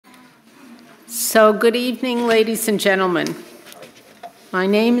Good evening, ladies and gentlemen. My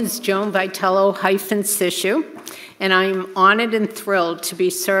name is Joan Vitello-Sishu, and I'm honored and thrilled to be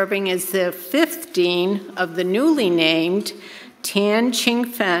serving as the 5th Dean of the newly named Tan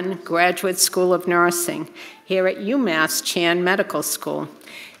Chingfen Graduate School of Nursing here at UMass Chan Medical School.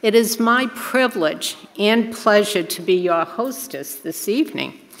 It is my privilege and pleasure to be your hostess this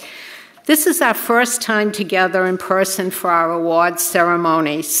evening. This is our first time together in person for our awards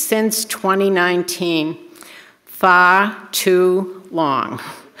ceremony since 2019. Far too long.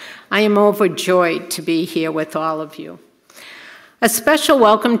 I am overjoyed to be here with all of you. A special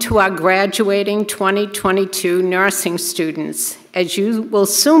welcome to our graduating 2022 nursing students, as you will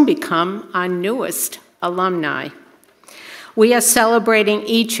soon become our newest alumni. We are celebrating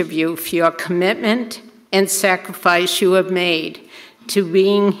each of you for your commitment and sacrifice you have made to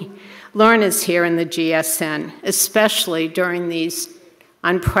being learners here in the GSN, especially during these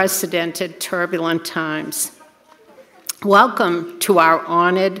unprecedented, turbulent times. Welcome to our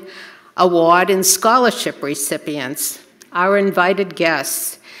honored award and scholarship recipients, our invited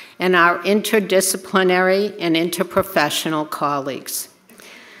guests, and our interdisciplinary and interprofessional colleagues.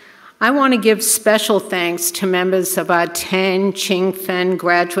 I want to give special thanks to members of our Tan Chingfen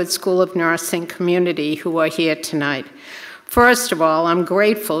Graduate School of Nursing community who are here tonight. First of all, I'm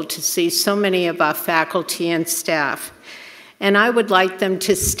grateful to see so many of our faculty and staff, and I would like them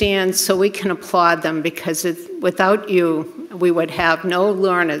to stand so we can applaud them, because without you, we would have no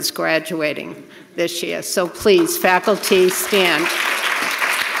learners graduating this year. So please, faculty, stand.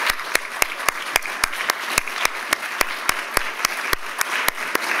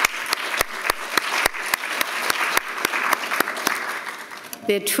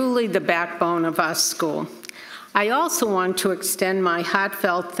 They're truly the backbone of our school. I also want to extend my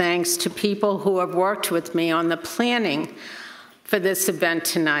heartfelt thanks to people who have worked with me on the planning for this event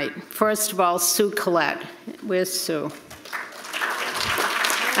tonight. First of all, Sue Collette. Where's Sue?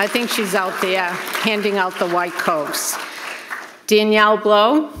 I think she's out there handing out the white coats. Danielle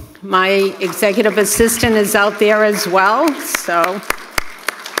Blow, my executive assistant, is out there as well. So,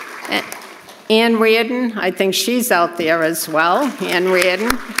 Ann Reardon, I think she's out there as well. Ann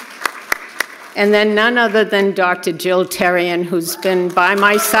Reardon. And then none other than Dr. Jill Terrian, who's been by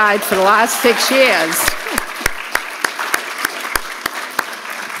my side for the last 6 years.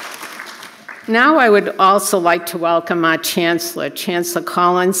 Now I would also like to welcome our Chancellor, Chancellor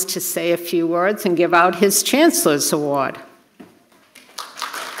Collins, to say a few words and give out his Chancellor's Award.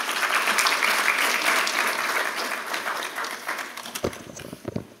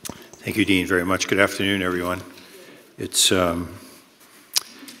 Thank you, Dean, very much. Good afternoon, everyone. It's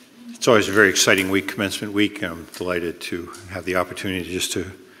always a very exciting week, commencement week. I'm delighted to have the opportunity just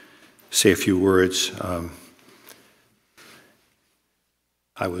to say a few words.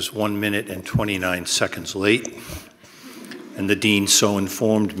 I was 1 minute and 29 seconds late, and the dean so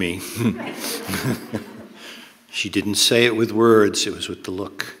informed me. She didn't say it with words, it was with the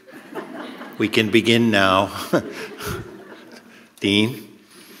look. We can begin now. Dean,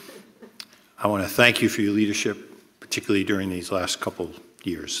 I want to thank you for your leadership, particularly during these last couple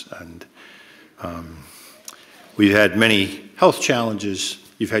years. And we've had many health challenges.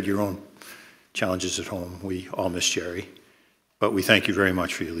 You've had your own challenges at home. We all miss Jerry. But we thank you very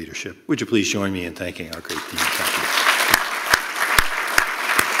much for your leadership. Would you please join me in thanking our great team? Thank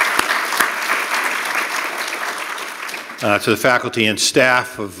you. To the faculty and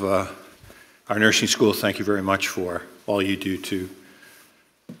staff of our nursing school, thank you very much for all you do to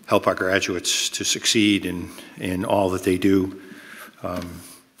help our graduates to succeed in all that they do.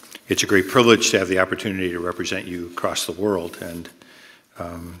 It's a great privilege to have the opportunity to represent you across the world, and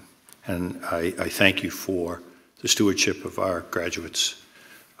I thank you for the stewardship of our graduates'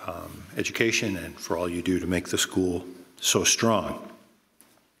 education and for all you do to make the school so strong.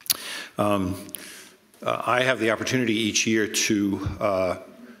 I have the opportunity each year to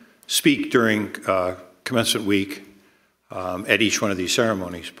speak during commencement week at each one of these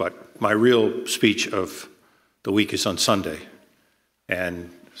ceremonies, but my real speech of the week is on Sunday. And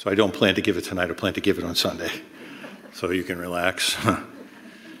so I don't plan to give it tonight, I plan to give it on Sunday, so you can relax.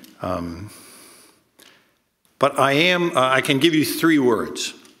 But I can give you 3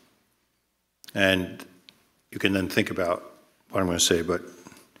 words, and you can then think about what I'm going to say. But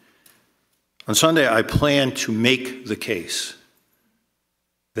on Sunday, I plan to make the case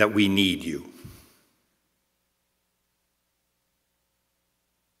that we need you.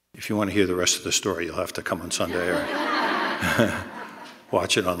 If you want to hear the rest of the story, you'll have to come on Sunday or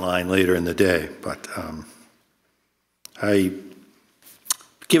watch it online later in the day. But I've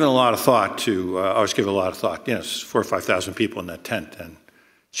given a lot of thought to, I was given a lot of thought, 4,000 or 5,000 people in that tent, and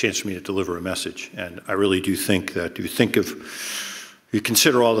chance for me to deliver a message. And I really do think that you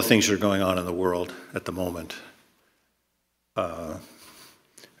consider all the things that are going on in the world at the moment when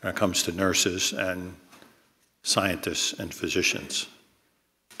it comes to nurses and scientists and physicians.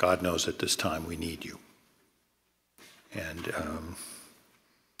 God knows at this time we need you. And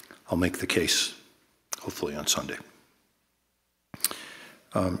I'll make the case, hopefully, on Sunday.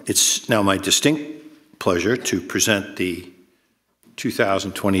 It's now my distinct pleasure to present the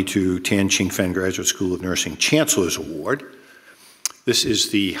 2022 Tan Chingfen Graduate School of Nursing Chancellor's Award. This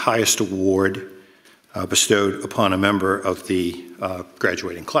is the highest award bestowed upon a member of the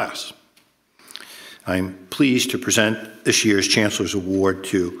graduating class. I'm pleased to present this year's Chancellor's Award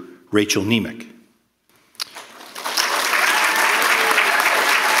to Rachel Nemec.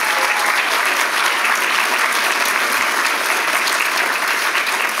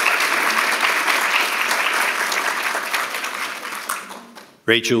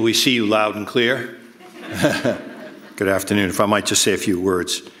 Rachel, we see you loud and clear. Good afternoon. If I might just say a few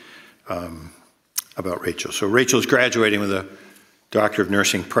words about Rachel. So Rachel is graduating with a Doctor of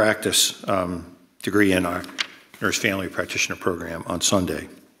Nursing Practice degree in our Nurse Family Practitioner program on Sunday.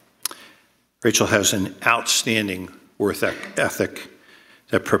 Rachel has an outstanding work ethic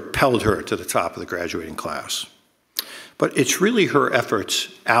that propelled her to the top of the graduating class. But it's really her efforts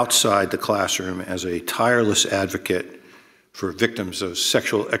outside the classroom as a tireless advocate for victims of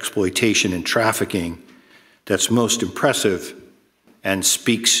sexual exploitation and trafficking that's most impressive and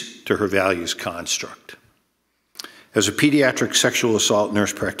speaks to her values construct. As a pediatric sexual assault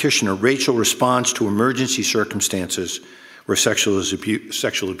nurse practitioner, Rachel responds to emergency circumstances where sexual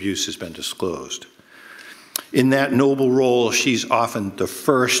abuse has been disclosed. In that noble role, she's often the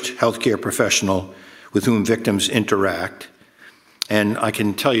first healthcare professional with whom victims interact, and I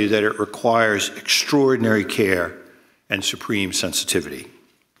can tell you that it requires extraordinary care and supreme sensitivity.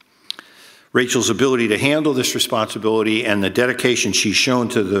 Rachel's ability to handle this responsibility and the dedication she's shown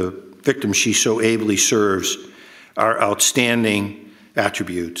to the victims she so ably serves are outstanding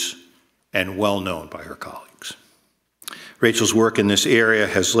attributes and well known by her colleagues. Rachel's work in this area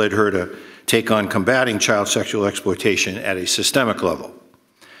has led her to take on combating child sexual exploitation at a systemic level.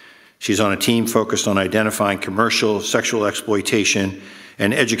 She's on a team focused on identifying commercial sexual exploitation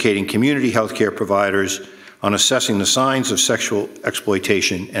and educating community healthcare providers on assessing the signs of sexual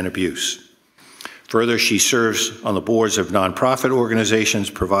exploitation and abuse. Further, she serves on the boards of nonprofit organizations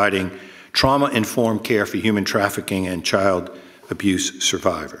providing trauma-informed care for human trafficking and child abuse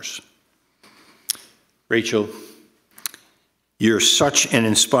survivors. Rachel, you're such an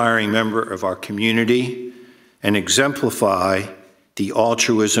inspiring member of our community and exemplify the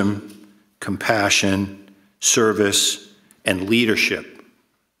altruism, compassion, service, and leadership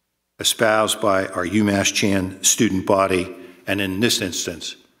espoused by our UMass Chan student body, and in this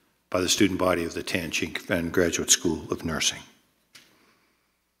instance, by the student body of the Tan Chingfen Graduate School of Nursing.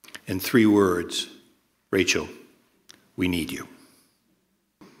 In 3 words, Rachel, we need you.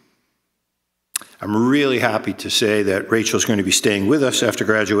 I'm really happy to say that Rachel is going to be staying with us after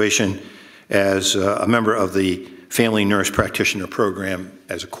graduation as a member of the Family Nurse Practitioner Program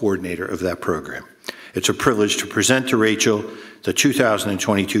as a coordinator of that program. It's a privilege to present to Rachel the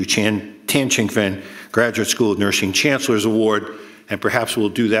 2022 Tan Chingfen Graduate School of Nursing Chancellor's Award, and perhaps we'll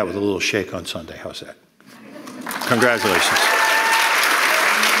do that with a little shake on Sunday. How's that? Congratulations.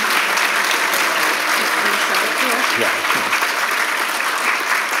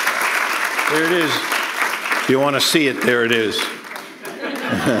 There it is. If you want to see it, there it is.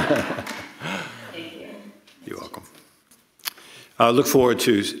 You're welcome. I look forward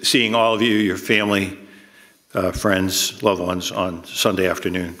to seeing all of you, your family, friends, loved ones on Sunday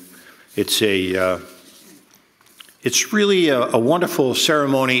afternoon. It's really a wonderful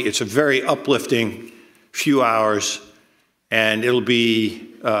ceremony. It's a very uplifting few hours, and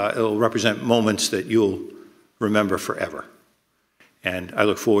it'll represent moments that you'll remember forever. And I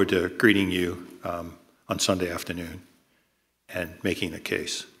look forward to greeting you on Sunday afternoon and making the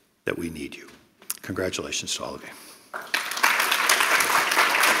case that we need you. Congratulations to all of you.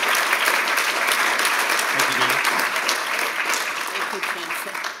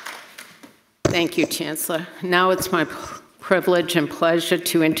 Thank you, Chancellor. Now it's my privilege and pleasure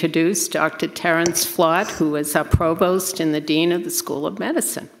to introduce Dr. Terence Flott, who is our Provost and the Dean of the School of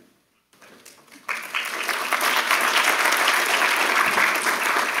Medicine.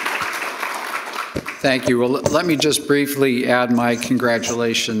 Thank you. Well, let me just briefly add my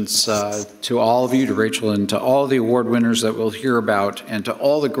congratulations to all of you, to Rachel, and to all the award winners that we'll hear about, and to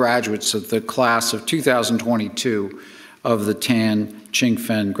all the graduates of the class of 2022 of the Tan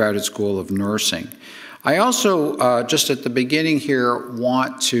Chingfen Graduate School of Nursing. I also, just at the beginning here,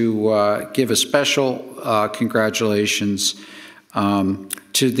 want to give a special congratulations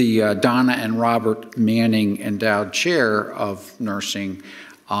to the Donna and Robert Manning Endowed Chair of Nursing,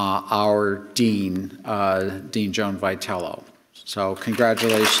 our Dean, Dean Joan Vitello. So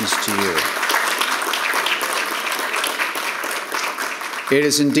congratulations to you. It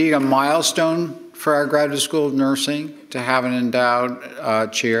is indeed a milestone for our Graduate School of Nursing to have an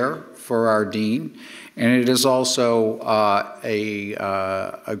endowed chair for our dean, and it is also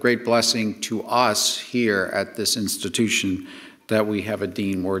a great blessing to us here at this institution that we have a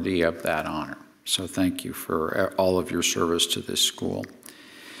dean worthy of that honor. So thank you for all of your service to this school.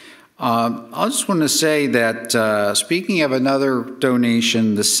 I just want to say that speaking of another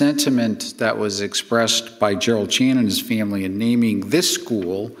donation, the sentiment that was expressed by Gerald Chan and his family in naming this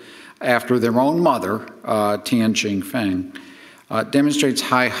school after their own mother, Tan Chingfen, demonstrates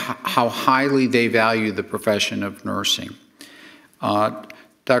how highly they value the profession of nursing.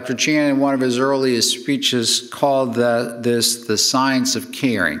 Dr. Chan, in one of his earliest speeches, called this the science of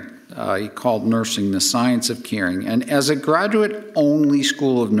caring. He called nursing the science of caring. And as a graduate-only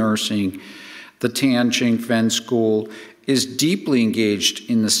school of nursing, the Tan Chingfen School is deeply engaged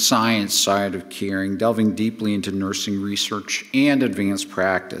in the science side of caring, delving deeply into nursing research and advanced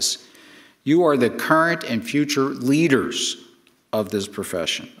practice. You are the current and future leaders of this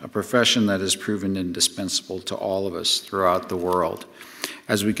profession, a profession that has proven indispensable to all of us throughout the world.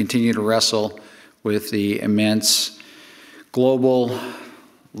 As we continue to wrestle with the immense global,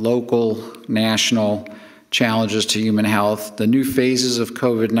 local, national challenges to human health, the new phases of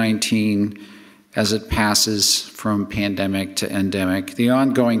COVID-19 as it passes from pandemic to endemic, the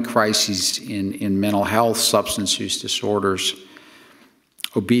ongoing crises in mental health, substance use disorders,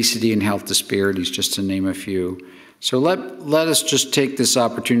 obesity and health disparities, just to name a few. So let us just take this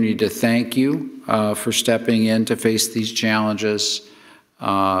opportunity to thank you for stepping in to face these challenges,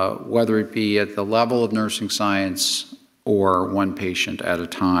 whether it be at the level of nursing science or one patient at a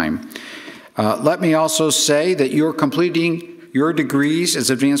time. Let me also say that you're completing your degrees as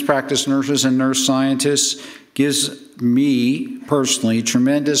advanced practice nurses and nurse scientists gives me personally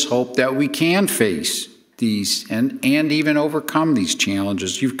tremendous hope that we can face these and even overcome these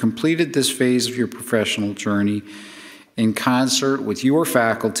challenges. You've completed this phase of your professional journey in concert with your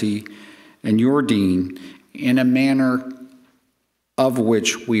faculty and your dean in a manner of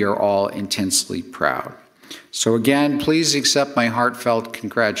which we are all intensely proud. So again, please accept my heartfelt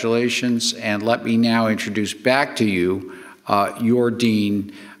congratulations, and let me now introduce back to you your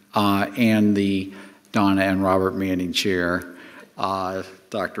dean and the Donna and Robert Manning Chair,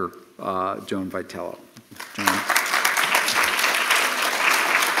 Dr. Joan Vitello. Joan.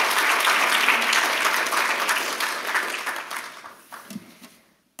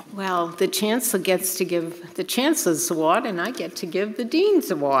 Well, the Chancellor gets to give the Chancellor's Award, and I get to give the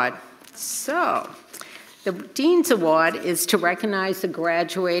Dean's Award. So, the Dean's Award is to recognize a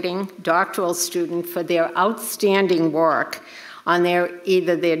graduating doctoral student for their outstanding work on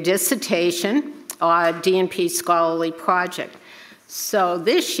either their dissertation or D&P scholarly project. So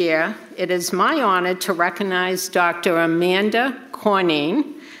this year, it is my honor to recognize Dr. Amanda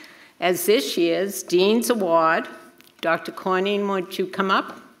Cornine as this year's Dean's Award. Dr. Cornine, would you come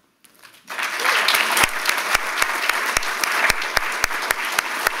up?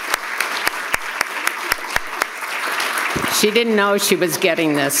 She didn't know she was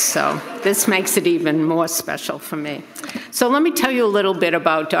getting this, so this makes it even more special for me. So let me tell you a little bit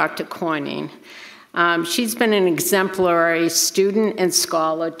about Dr. Cornine. She's been an exemplary student and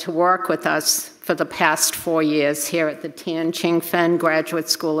scholar to work with us for the past 4 years here at the Tan Chingfen Graduate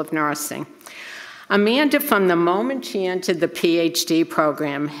School of Nursing. Amanda, from the moment she entered the PhD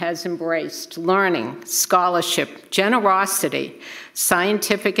program, has embraced learning, scholarship, generosity,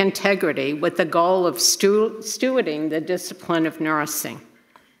 scientific integrity with the goal of stewarding the discipline of nursing.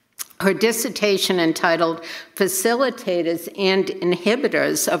 Her dissertation entitled Facilitators and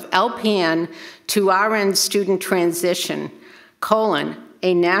Inhibitors of LPN to RN Student Transition,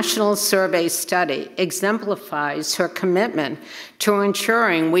 a national survey study, exemplifies her commitment to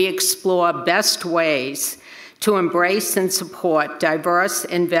ensuring we explore best ways to embrace and support diverse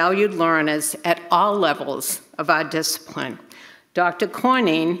and valued learners at all levels of our discipline. Dr.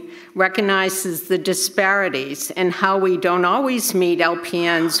 Cornine recognizes the disparities in how we don't always meet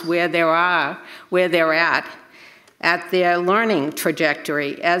LPNs where they're at their learning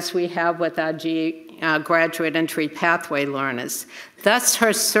trajectory, as we have with our graduate entry pathway learners. Thus,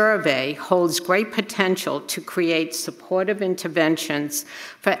 her survey holds great potential to create supportive interventions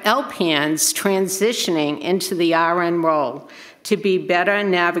for LPNs transitioning into the RN role to be better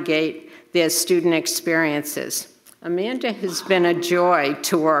navigate their student experiences. Amanda has been a joy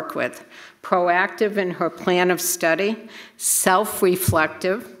to work with, proactive in her plan of study,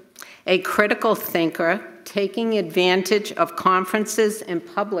 self-reflective, a critical thinker, taking advantage of conferences and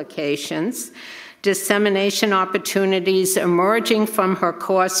publications, dissemination opportunities emerging from her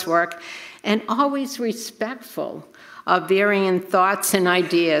coursework, and always respectful of varying thoughts and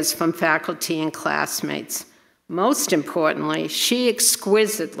ideas from faculty and classmates. Most importantly, she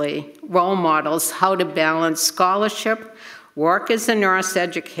exquisitely role models how to balance scholarship, work as a nurse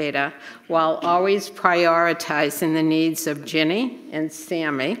educator, while always prioritizing the needs of Ginny and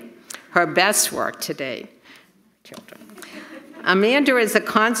Sammy, her best work to date. Children. Amanda is a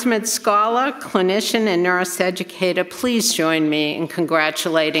consummate scholar, clinician, and nurse educator. Please join me in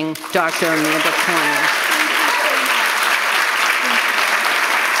congratulating Dr. Amanda Corning.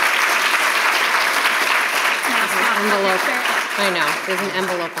 I know. There's an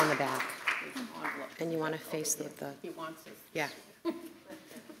envelope on the back. And you want to face the... He wants it. Yeah.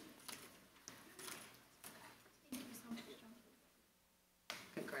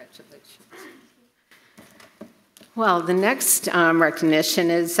 Congratulations. Well, the next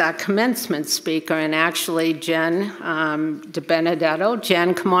recognition is commencement speaker, and actually Jen DiBenedetto.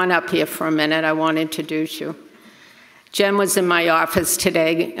 Jen, come on up here for a minute. I want to introduce you. Jen was in my office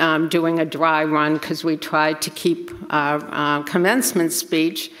today doing a dry run because we tried to keep our commencement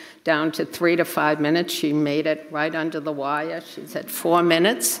speech down to 3 to 5 minutes. She made it right under the wire. She's at 4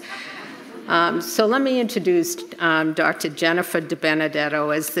 minutes. So let me introduce Dr. Jennifer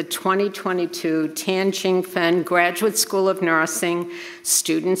DiBenedetto as the 2022 Chingfen Graduate School of Nursing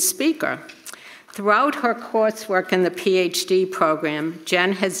student speaker. Throughout her coursework in the PhD program,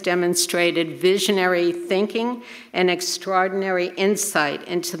 Jen has demonstrated visionary thinking and extraordinary insight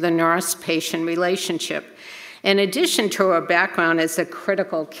into the nurse-patient relationship. In addition to her background as a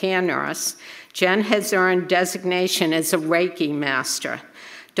critical care nurse, Jen has earned designation as a Reiki master.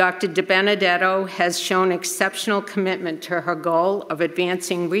 Dr. DiBenedetto has shown exceptional commitment to her goal of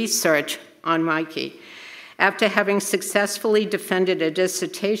advancing research on Reiki. After having successfully defended a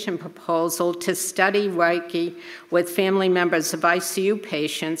dissertation proposal to study Reiki with family members of ICU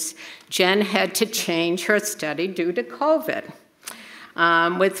patients, Jen had to change her study due to COVID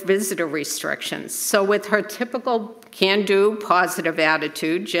with visitor restrictions. So with her typical can-do positive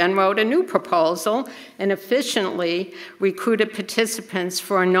attitude, Jen wrote a new proposal and efficiently recruited participants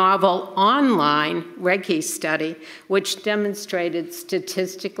for a novel online Reiki study, which demonstrated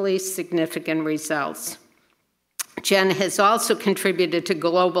statistically significant results. Jen has also contributed to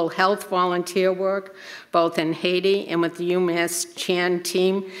global health volunteer work, both in Haiti and with the UMass Chan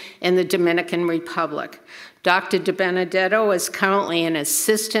team in the Dominican Republic. Dr. DiBenedetto is currently an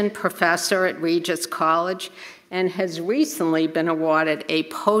assistant professor at Regis College and has recently been awarded a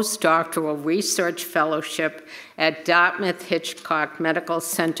postdoctoral research fellowship at Dartmouth-Hitchcock Medical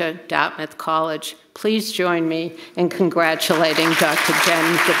Center, Dartmouth College. Please join me in congratulating Dr.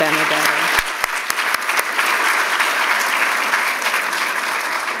 Jen DiBenedetto.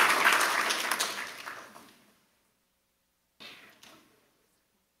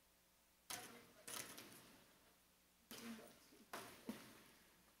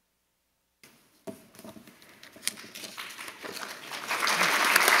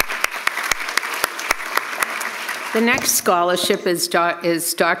 The next scholarship is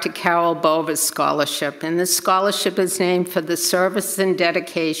Dr. Carol Bova's scholarship, and this scholarship is named for the service and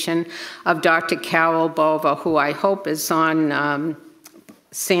dedication of Dr. Carol Bova, who I hope is on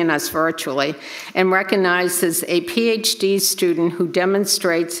seeing us virtually, and recognizes a PhD student who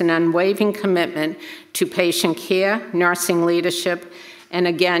demonstrates an unwavering commitment to patient care, nursing leadership, and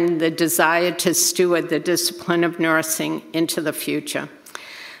again, the desire to steward the discipline of nursing into the future.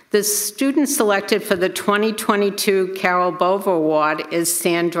 The student selected for the 2022 Carol Bova Award is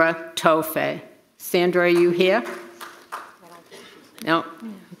Sandra Tofe. Sandra, are you here? No?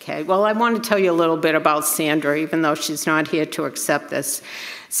 Okay. Well, I want to tell you a little bit about Sandra, even though she's not here to accept this.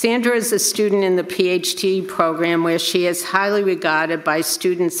 Sandra is a student in the PhD program where she is highly regarded by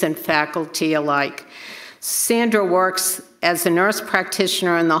students and faculty alike. Sandra works as a nurse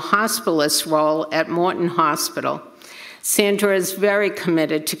practitioner in the hospitalist role at Morton Hospital. Sandra is very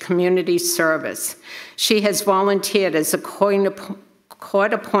committed to community service. She has volunteered as a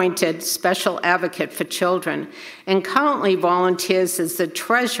court-appointed special advocate for children and currently volunteers as the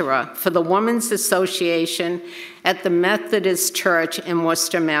treasurer for the Women's Association at the Methodist Church in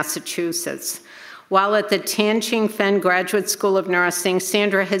Worcester, Massachusetts. While at the Chingfen Graduate School of Nursing,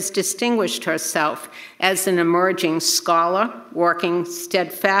 Sandra has distinguished herself as an emerging scholar, working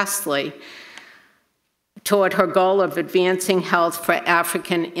steadfastly toward her goal of advancing health for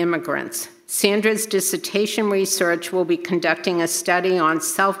African immigrants. Sandra's dissertation research will be conducting a study on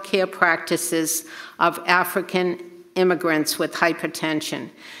self-care practices of African immigrants with hypertension.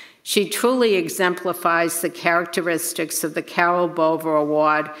 She truly exemplifies the characteristics of the Carol Bover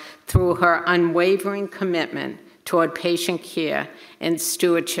Award through her unwavering commitment toward patient care and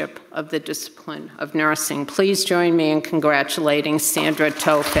stewardship of the discipline of nursing. Please join me in congratulating Sandra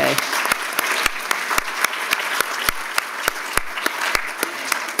Tofe.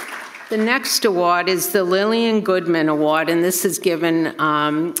 The next award is the Lillian Goodman Award, and this is given,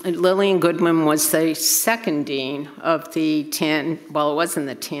 Lillian Goodman was the second dean of the it wasn't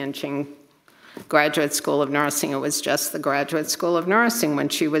the Tianjin Graduate School of Nursing, it was just the Graduate School of Nursing when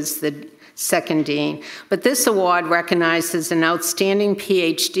she was the second dean. But this award recognizes an outstanding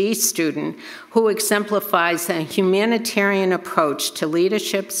PhD student who exemplifies a humanitarian approach to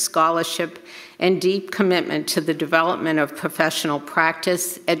leadership, scholarship, and deep commitment to the development of professional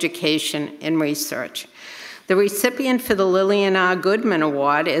practice, education, and research. The recipient for the Lillian R. Goodman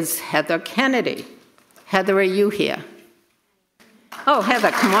Award is Heather Kennedy. Heather, are you here? Oh,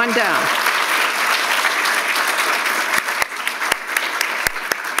 Heather, come on down.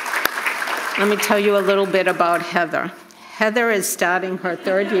 Let me tell you a little bit about Heather. Heather is starting her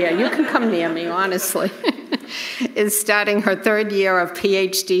third year. You can come near me, honestly. Is starting her third year of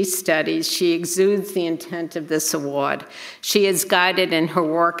PhD studies. She exudes the intent of this award. She is guided in her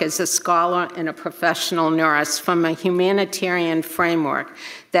work as a scholar and a professional nurse from a humanitarian framework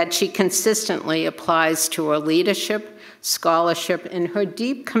that she consistently applies to her leadership, scholarship, and her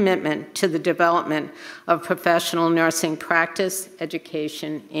deep commitment to the development of professional nursing practice,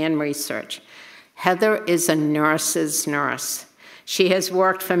 education, and research. Heather is a nurse's nurse. She has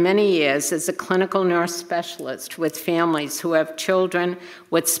worked for many years as a clinical nurse specialist with families who have children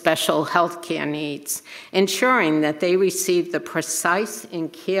with special health care needs, ensuring that they receive the precise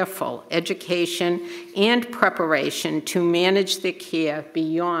and careful education and preparation to manage their care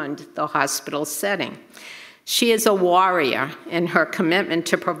beyond the hospital setting. She is a warrior in her commitment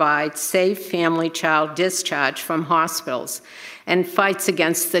to provide safe family-child discharge from hospitals and fights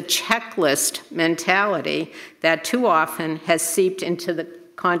against the checklist mentality that too often has seeped into the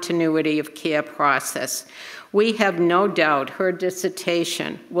continuity of care process. We have no doubt her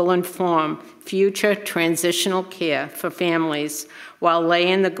dissertation will inform future transitional care for families while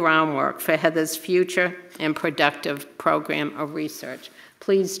laying the groundwork for Heather's future and productive program of research.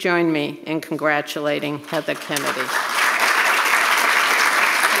 Please join me in congratulating Heather Kennedy.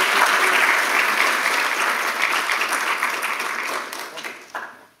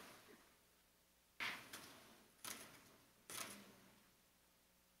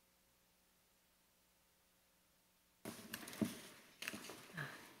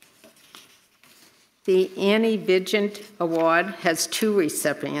 The Annie Vigent Award has two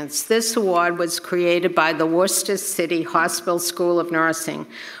recipients. This award was created by the Worcester City Hospital School of Nursing,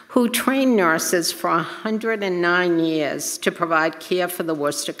 who trained nurses for 109 years to provide care for the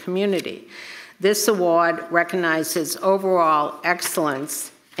Worcester community. This award recognizes overall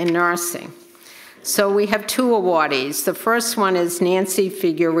excellence in nursing. So we have two awardees. The first one is Nancy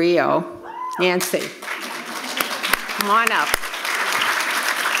Figueroa. Nancy, come on up.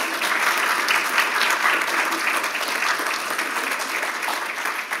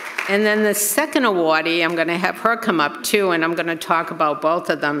 And then the second awardee, I'm going to have her come up too, and I'm going to talk about both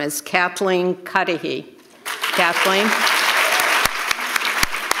of them, is Kathleen Cudahy. Kathleen?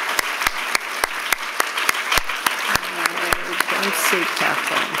 I don't see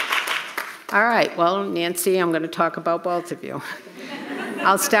Kathleen. All right, well, Nancy, I'm going to talk about both of you.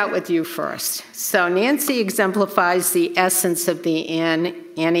 I'll start with you first. So Nancy exemplifies the essence of the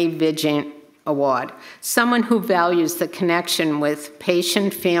Annie Vigent Award, someone who values the connection with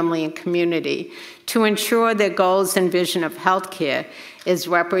patient, family, and community to ensure their goals and vision of healthcare is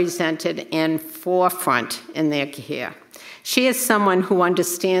represented in forefront in their care. She is someone who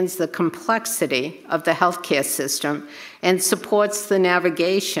understands the complexity of the healthcare system and supports the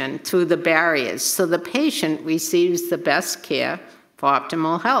navigation through the barriers so the patient receives the best care for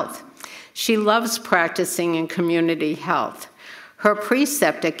optimal health. She loves practicing in community health. Her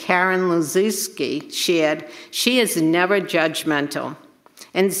preceptor, Karen Luzuski, shared, "She is never judgmental.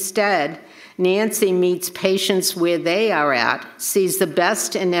 Instead, Nancy meets patients where they are at, sees the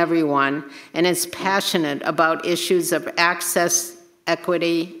best in everyone, and is passionate about issues of access,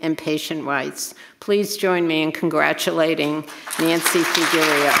 equity, and patient rights." Please join me in congratulating Nancy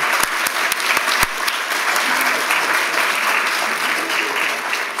Figueroa.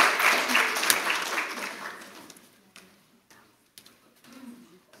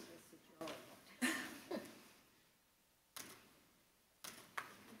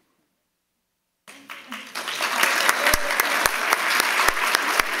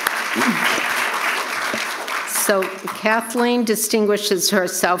 So Kathleen distinguishes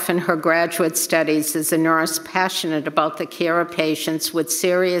herself in her graduate studies as a nurse passionate about the care of patients with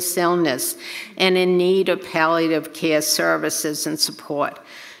serious illness and in need of palliative care services and support.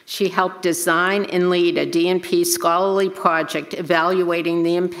 She helped design and lead a DNP scholarly project evaluating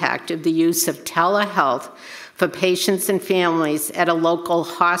the impact of the use of telehealth for patients and families at a local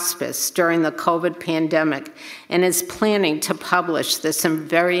hospice during the COVID pandemic and is planning to publish this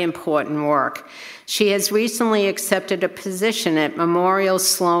very important work. She has recently accepted a position at Memorial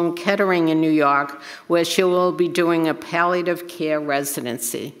Sloan Kettering in New York, where she will be doing a palliative care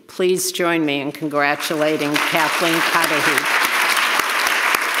residency. Please join me in congratulating Kathleen Cudahy.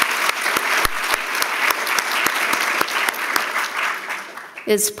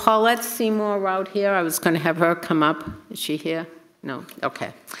 Is Paulette Seymour out here? I was going to have her come up. Is she here? No?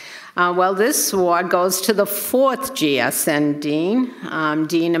 Okay. Well, this award goes to the 4th GSN Dean,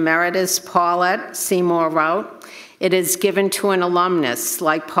 Dean Emeritus Paulette Seymour Rout. It is given to an alumnus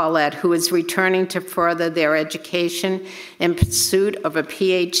like Paulette who is returning to further their education in pursuit of a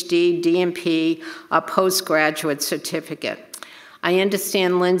PhD, DNP, or postgraduate certificate. I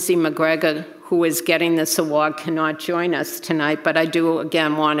understand Lindsay McGregor, who is getting this award, cannot join us tonight, but I do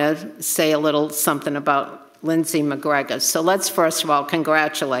again want to say a little something about Lindsay McGregor. So let's first of all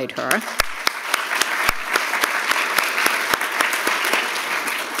congratulate her.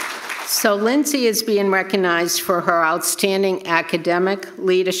 So Lindsay is being recognized for her outstanding academic,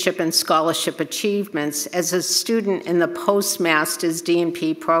 leadership, and scholarship achievements as a student in the Postmaster's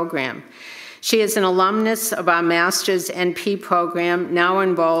DNP program. She is an alumnus of our Master's NP program, now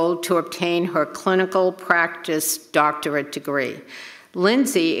enrolled to obtain her clinical practice doctorate degree.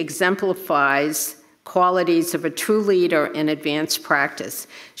 Lindsay exemplifies qualities of a true leader in advanced practice.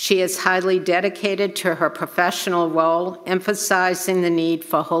 She is highly dedicated to her professional role, emphasizing the need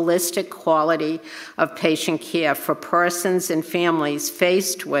for holistic quality of patient care for persons and families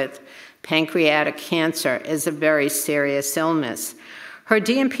faced with pancreatic cancer as a very serious illness. Her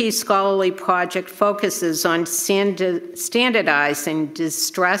DNP scholarly project focuses on standardizing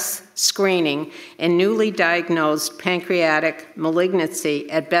distress screening in newly diagnosed pancreatic malignancy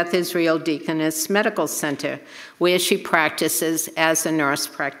at Beth Israel Deaconess Medical Center, where she practices as a nurse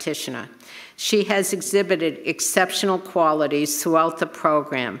practitioner. She has exhibited exceptional qualities throughout the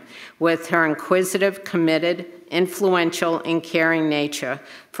program, with her inquisitive, committed, influential, and caring nature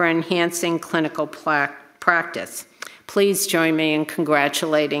for enhancing clinical practice. Please join me in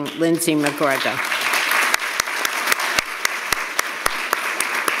congratulating Lindsay McGregor.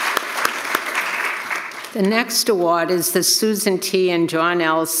 The next award is the Susan T. and John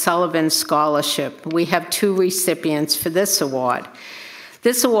L. Sullivan Scholarship. We have 2 recipients for this award.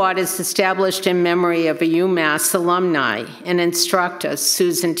 This award is established in memory of a UMass alumni and instructor,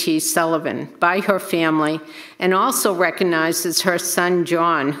 Susan T. Sullivan, by her family, and also recognizes her son,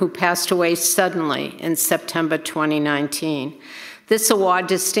 John, who passed away suddenly in September 2019. This award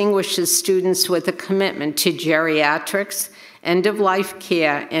distinguishes students with a commitment to geriatrics, end-of-life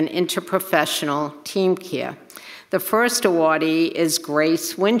care, and interprofessional team care. The first awardee is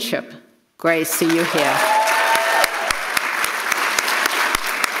Grace Winship. Grace, are you here?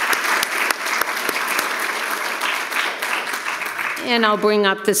 And I'll bring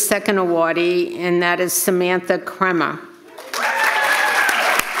up the second awardee, and that is Samantha Kremer.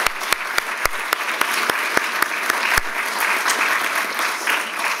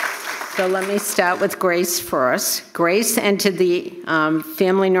 So let me start with Grace first. Grace entered the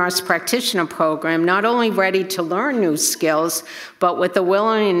Family Nurse Practitioner program not only ready to learn new skills, but with a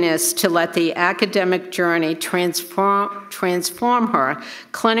willingness to let the academic journey transform her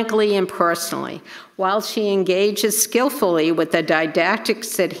clinically and personally. While she engages skillfully with the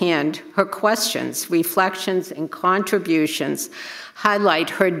didactics at hand, her questions, reflections, and contributions highlight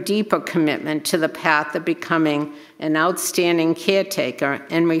her deeper commitment to the path of becoming an outstanding caretaker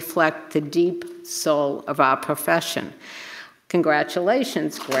and reflect the deep soul of our profession.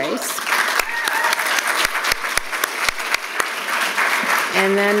 Congratulations, Grace.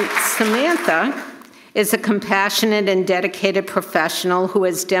 And then Samantha is a compassionate and dedicated professional who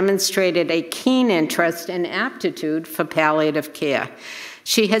has demonstrated a keen interest and aptitude for palliative care.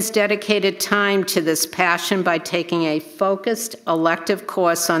 She has dedicated time to this passion by taking a focused elective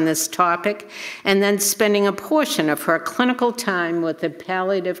course on this topic and then spending a portion of her clinical time with the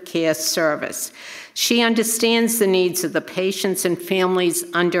palliative care service. She understands the needs of the patients and families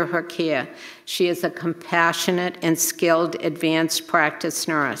under her care. She is a compassionate and skilled advanced practice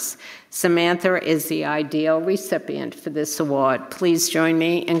nurse. Samantha is the ideal recipient for this award. Please join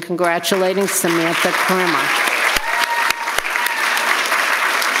me in congratulating Samantha Kremer.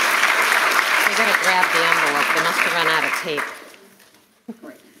 better grab the envelope. They must have run out of tape.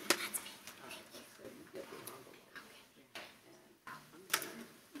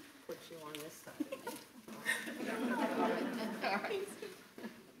 Put you on this side. Okay.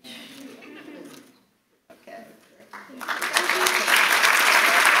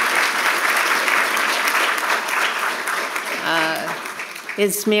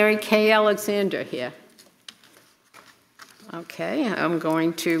 Is Mary Kay Alexander here? Okay, I'm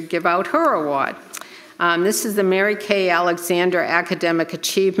going to give out her award. This is the Mary Kay Alexander Academic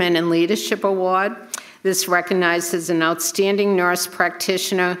Achievement and Leadership Award. This recognizes an outstanding nurse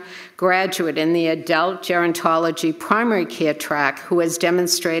practitioner graduate in the adult gerontology primary care track who has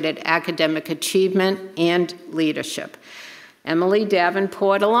demonstrated academic achievement and leadership. Emily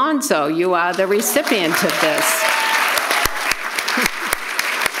Davenport Alonso, you are the recipient of this.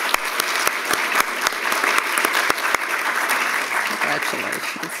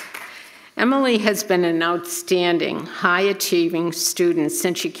 Congratulations. Emily has been an outstanding, high-achieving student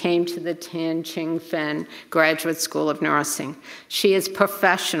since she came to the Chingfen Graduate School of Nursing. She is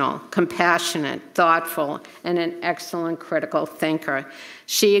professional, compassionate, thoughtful, and an excellent critical thinker.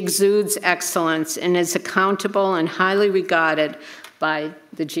 She exudes excellence and is accountable and highly regarded by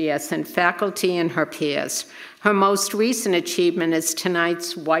the GSN faculty and her peers. Her most recent achievement is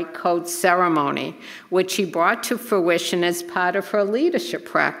tonight's white coat ceremony, which she brought to fruition as part of her leadership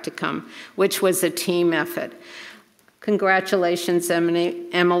practicum, which was a team effort. Congratulations,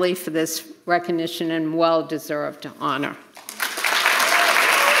 Emily, for this recognition and well-deserved honor.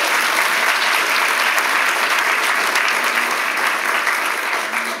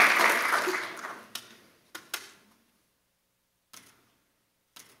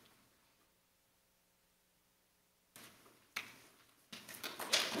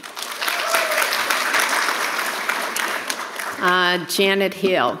 Janet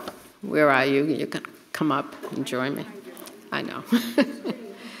Hill, where are you? You can come up and join me. I know.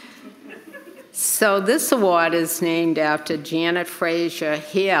 So this award is named after Janet Fraser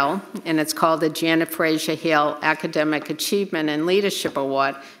Hill, and it's called the Janet Fraser Hill Academic Achievement and Leadership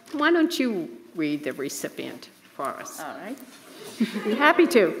Award. Why don't you read the recipient for us? All right. Be happy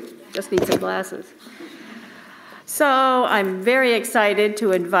to. Just need some glasses. So I'm very excited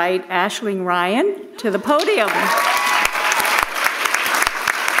to invite Aisling Ryan to the podium.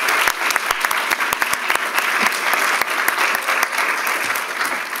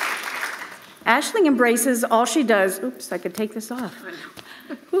 Aisling embraces all she does. Oops, I could take this off.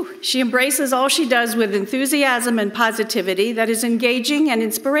 She embraces all she does with enthusiasm and positivity that is engaging and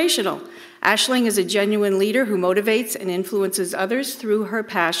inspirational. Aisling is a genuine leader who motivates and influences others through her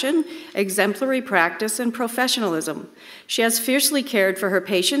passion, exemplary practice, and professionalism. She has fiercely cared for her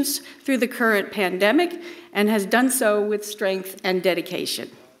patients through the current pandemic and has done so with strength and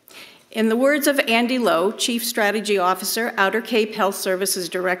dedication. In the words of Andy Lowe, Chief Strategy Officer, Outer Cape Health Services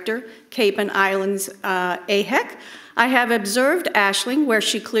Director, Cape and Islands AHEC, I have observed Aisling where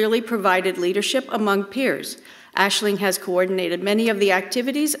she clearly provided leadership among peers. Aisling has coordinated many of the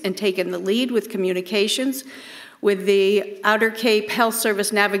activities and taken the lead with communications with the Outer Cape Health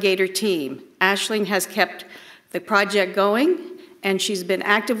Service Navigator team. Aisling has kept the project going, and she's been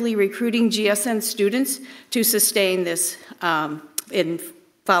actively recruiting GSN students to sustain this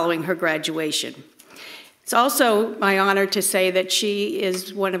following her graduation. It's also my honor to say that she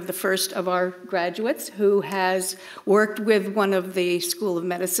is one of the first of our graduates who has worked with one of the School of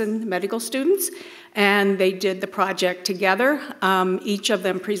Medicine medical students, and they did the project together, each of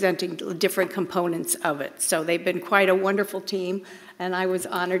them presenting different components of it. So they've been quite a wonderful team, and I was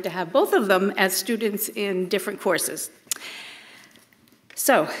honored to have both of them as students in different courses.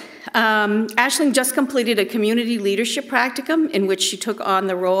 So, Aisling just completed a community leadership practicum in which she took on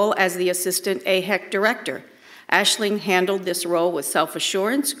the role as the Assistant AHEC Director. Aisling handled this role with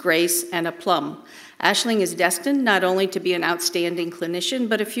self-assurance, grace, and aplomb. Aisling is destined not only to be an outstanding clinician,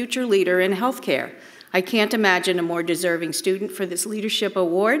 but a future leader in healthcare. I can't imagine a more deserving student for this leadership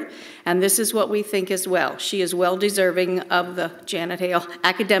award, and this is what we think as well. She is well deserving of the Janet Hale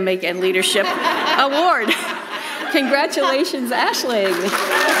Academic and Leadership Award. Congratulations, Aisling.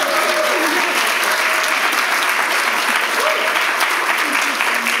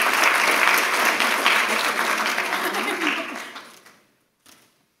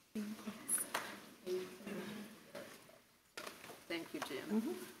 Thank you,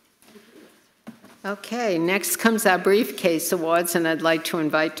 Jim. Okay, next comes our briefcase awards, and I'd like to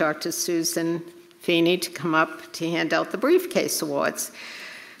invite Dr. Susan Feeney to come up to hand out the briefcase awards.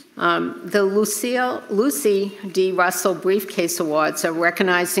 The Lucy D. Russell Briefcase Awards are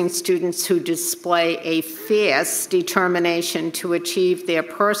recognizing students who display a fierce determination to achieve their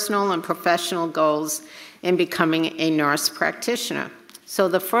personal and professional goals in becoming a nurse practitioner. So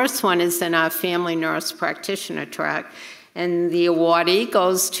the first one is in our Family Nurse Practitioner track, and the awardee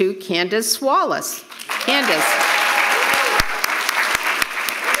goes to Candace Wallace. Candace.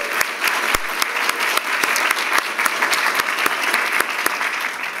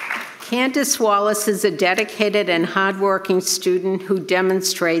 Candace Wallace is a dedicated and hardworking student who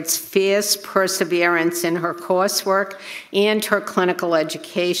demonstrates fierce perseverance in her coursework and her clinical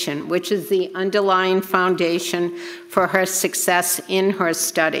education, which is the underlying foundation for her success in her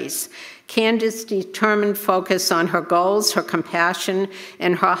studies. Candace's determined focus on her goals, her compassion,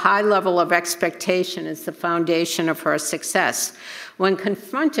 and her high level of expectation is the foundation of her success. When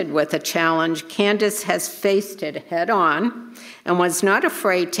confronted with a challenge, Candace has faced it head-on and was not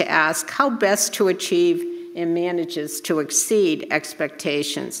afraid to ask how best to achieve and manages to exceed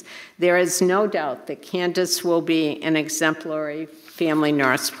expectations. There is no doubt that Candace will be an exemplary family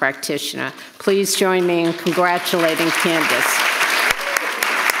nurse practitioner. Please join me in congratulating Candace.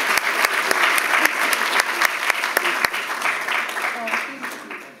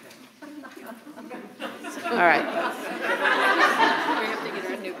 All right. We have to get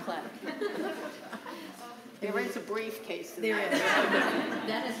our new plaque. There is a briefcase. There is.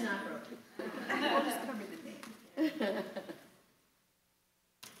 That is not broken. I'll just cover the name.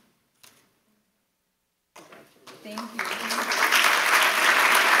 Thank you.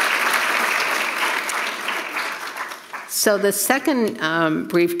 So the second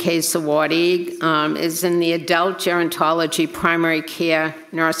briefcase awardee is in the Adult Gerontology Primary Care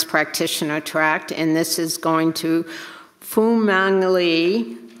Nurse Practitioner tract, and this is going to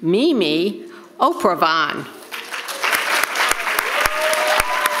Fumangli Mimi Opravan.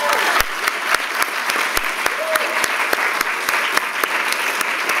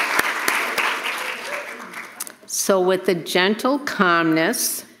 So with a gentle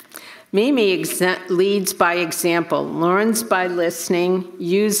calmness, Mimi leads by example, learns by listening,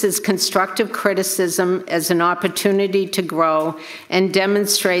 uses constructive criticism as an opportunity to grow, and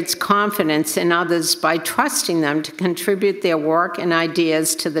demonstrates confidence in others by trusting them to contribute their work and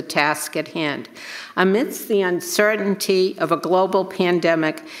ideas to the task at hand. Amidst the uncertainty of a global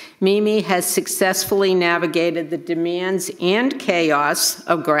pandemic, Mimi has successfully navigated the demands and chaos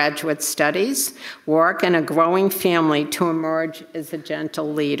of graduate studies, work, and a growing family to emerge as a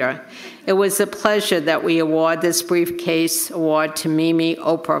gentle leader. It was a pleasure that we award this briefcase award to Mimi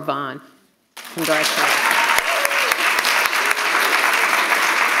Opravan. Congratulations.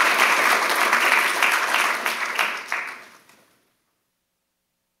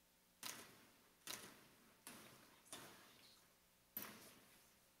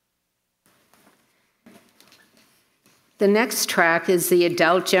 The next track is the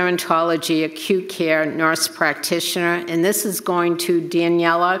Adult Gerontology Acute Care Nurse Practitioner, and this is going to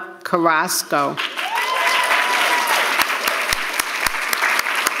Daniela Carrasco.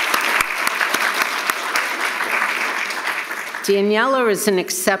 Daniela is an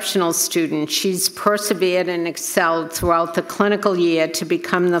exceptional student. She's persevered and excelled throughout the clinical year to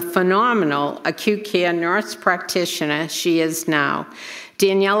become the phenomenal acute care nurse practitioner she is now.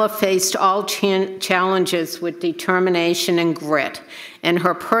 Daniela faced all challenges with determination and grit, and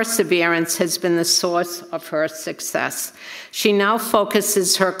her perseverance has been the source of her success. She now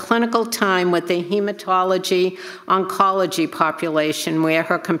focuses her clinical time with the hematology-oncology population, where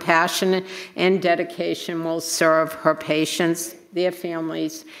her compassion and dedication will serve her patients, their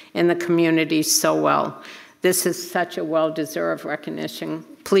families, and the community so well. This is such a well-deserved recognition.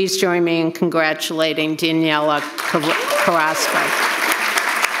 Please join me in congratulating Daniela Carrasco.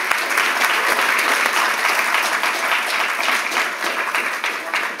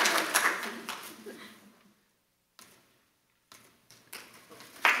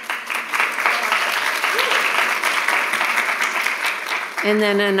 And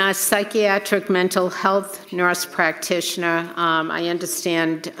then in a psychiatric mental health nurse practitioner, I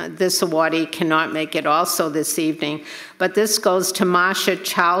understand this awardee cannot make it also this evening, but this goes to Marsha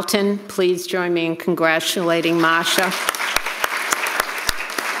Charlton. Please join me in congratulating Marsha.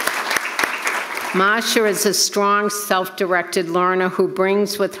 Marsha is a strong, self-directed learner who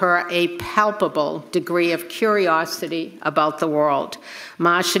brings with her a palpable degree of curiosity about the world.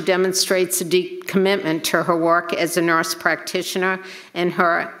 Marsha demonstrates a deep commitment to her work as a nurse practitioner, and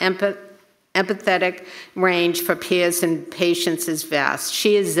her empathetic range for peers and patients is vast.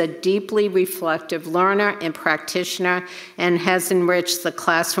 She is a deeply reflective learner and practitioner and has enriched the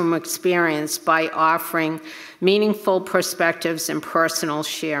classroom experience by offering meaningful perspectives and personal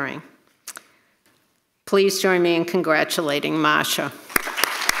sharing. Please join me in congratulating Marsha.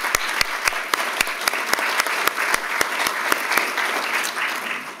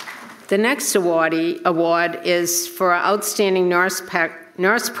 The next award is for Outstanding Nurse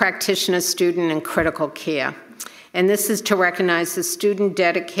Practitioner Student in Critical Care. And this is to recognize the student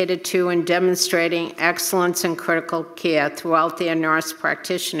dedicated to and demonstrating excellence in critical care throughout their nurse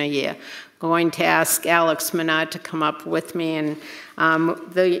practitioner year. I'm going to ask Alex Menard to come up with me. And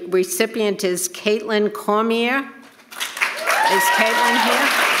the recipient is Caitlin Cormier. Is Caitlin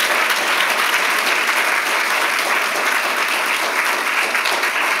here?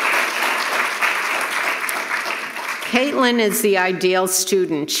 Caitlin is the ideal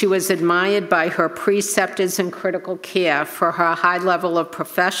student. She was admired by her preceptors in critical care for her high level of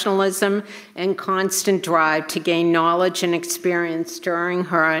professionalism and constant drive to gain knowledge and experience during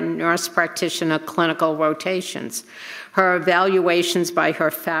her nurse practitioner clinical rotations. Her evaluations by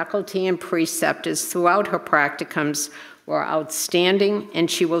her faculty and preceptors throughout her practicums were outstanding, and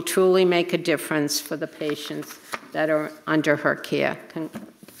she will truly make a difference for the patients that are under her care.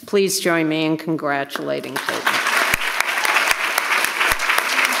 Please join me in congratulating Caitlin.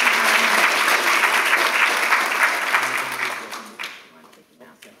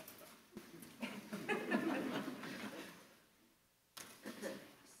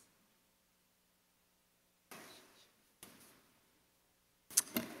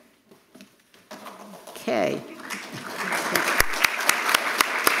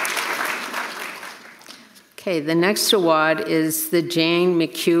 Okay, the next award is the Jane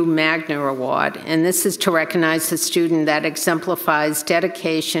McHugh Magner Award, and this is to recognize a student that exemplifies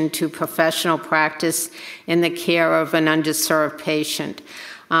dedication to professional practice in the care of an underserved patient.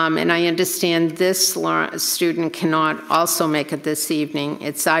 And I understand this student cannot also make it this evening.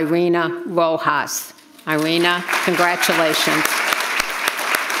 It's Irina Rojas. Irina, congratulations.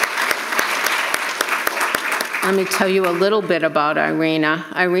 Let me tell you a little bit about Irina.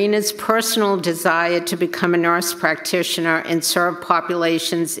 Irina's personal desire to become a nurse practitioner and serve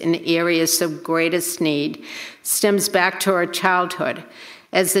populations in areas of greatest need stems back to her childhood.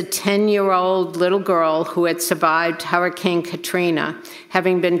 As a 10-year-old little girl who had survived Hurricane Katrina,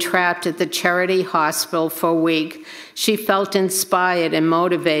 having been trapped at the Charity Hospital for a week, she felt inspired and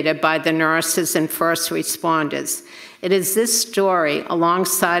motivated by the nurses and first responders. It is this story,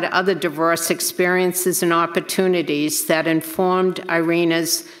 alongside other diverse experiences and opportunities, that informed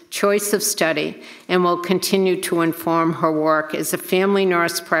Irina's choice of study and will continue to inform her work as a family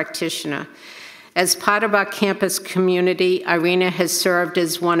nurse practitioner. As part of our campus community, Irina has served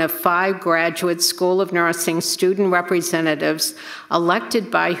as one of 5 Graduate School of Nursing student representatives elected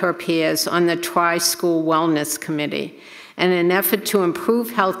by her peers on the Tri-School Wellness Committee. In an effort to improve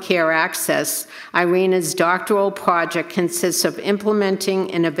healthcare access, Irina's doctoral project consists of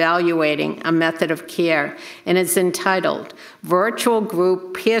implementing and evaluating a method of care and is entitled Virtual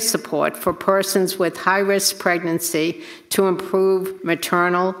Group Peer Support for Persons with High-Risk Pregnancy to Improve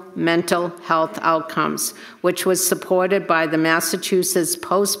Maternal Mental Health Outcomes, which was supported by the Massachusetts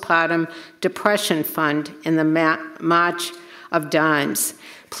Postpartum Depression Fund in the March of Dimes.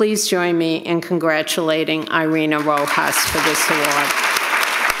 Please join me in congratulating Irina Rojas for this award.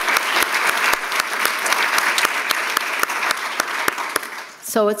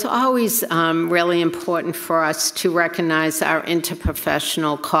 So it's always really important for us to recognize our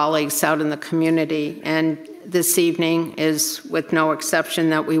interprofessional colleagues out in the community, and this evening is with no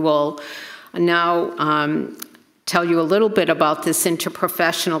exception that we will now tell you a little bit about this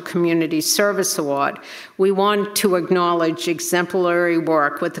Interprofessional Community Service Award. We want to acknowledge exemplary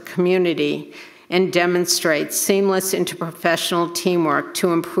work with the community and demonstrate seamless interprofessional teamwork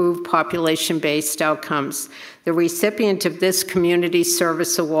to improve population-based outcomes. The recipient of this Community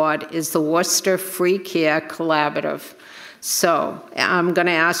Service Award is the Worcester Free Care Collaborative. So I'm going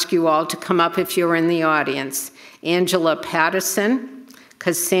to ask you all to come up if you're in the audience. Angela Patterson,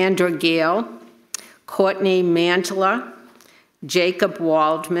 Cassandra Gale, Courtney Mantler, Jacob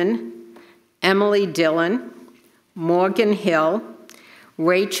Waldman, Emily Dillon, Morgan Hill,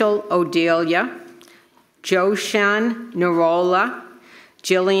 Rachel Odelia, Joshan Narola,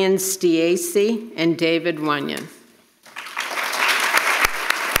 Jillian Stiaci, and David Runyon.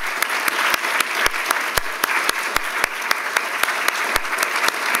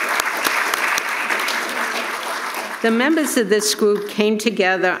 The members of this group came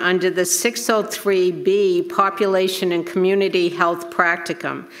together under the 603B Population and Community Health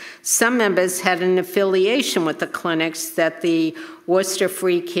Practicum. Some members had an affiliation with the clinics that the Worcester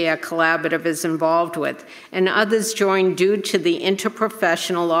Free Care Collaborative is involved with, and others joined due to the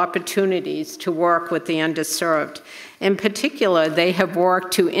interprofessional opportunities to work with the underserved. In particular, they have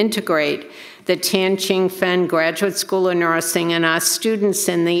worked to integrate the Chingfen Graduate School of Nursing and our students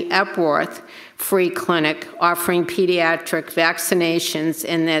in the Epworth Free Clinic offering pediatric vaccinations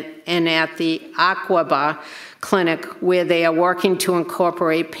and at the Aquaba Clinic where they are working to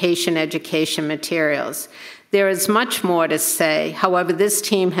incorporate patient education materials. There is much more to say. However, this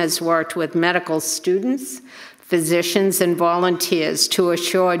team has worked with medical students, physicians, and volunteers to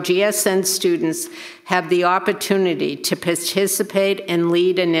assure GSN students have the opportunity to participate and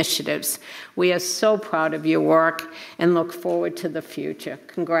lead initiatives. We are so proud of your work and look forward to the future.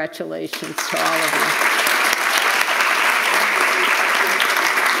 Congratulations to all of you.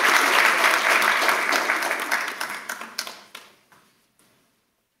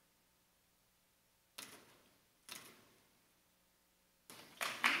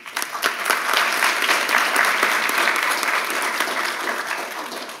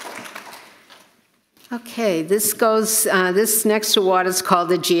 Okay, this next award is called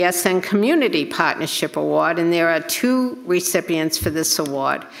the GSN Community Partnership Award, and there are two recipients for this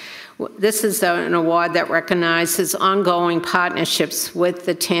award. This is an award that recognizes ongoing partnerships with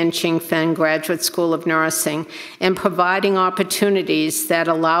the Chingfen Graduate School of Nursing and providing opportunities that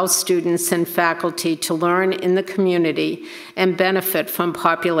allow students and faculty to learn in the community and benefit from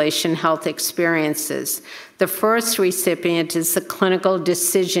population health experiences. The first recipient is the Clinical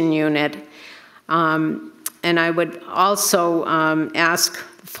Decision Unit. And I would also ask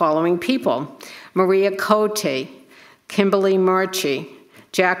the following people: Maria Cote, Kimberly Murchie,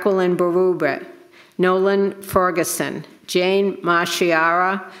 Jacqueline Berube, Nolan Ferguson, Jane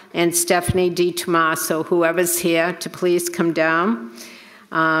Masciara, and Stephanie DiTomaso. Whoever's here to please come down.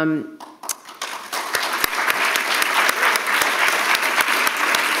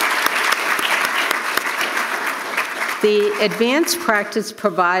 The advanced practice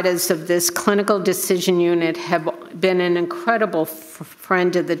providers of this clinical decision unit have been an incredible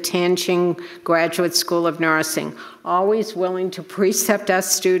friend of the Chingfen Graduate School of Nursing, always willing to precept our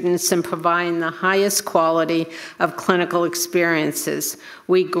students and provide the highest quality of clinical experiences.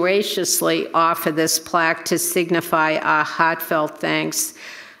 We graciously offer this plaque to signify our heartfelt thanks.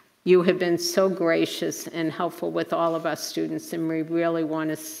 You have been so gracious and helpful with all of our students, and we really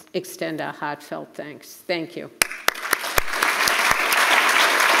want to extend our heartfelt thanks. Thank you.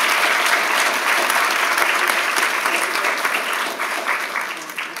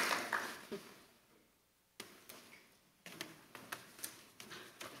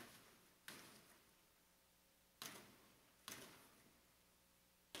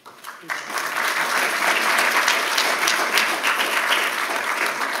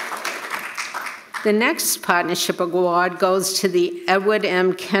 The next partnership award goes to the Edward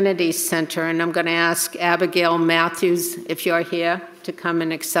M. Kennedy Center, and I'm going to ask Abigail Matthews, if you're here, to come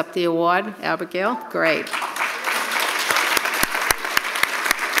and accept the award. Abigail, great.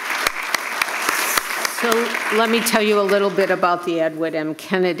 So let me tell you a little bit about the Edward M.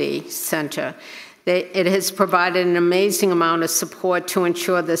 Kennedy Center. It has provided an amazing amount of support to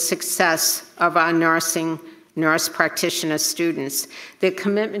ensure the success of our nurse practitioner students. Their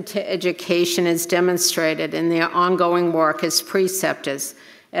commitment to education is demonstrated in their ongoing work as preceptors.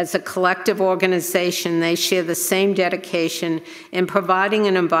 As a collective organization, they share the same dedication in providing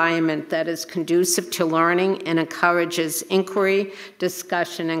an environment that is conducive to learning and encourages inquiry,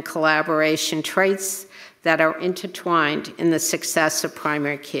 discussion, and collaboration, traits that are intertwined in the success of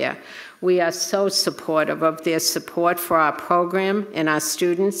primary care. We are so supportive of their support for our program and our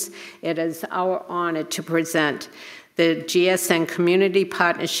students. It is our honor to present the GSN Community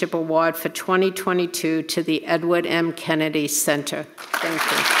Partnership Award for 2022 to the Edward M. Kennedy Center. Thank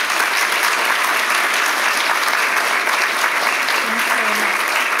you.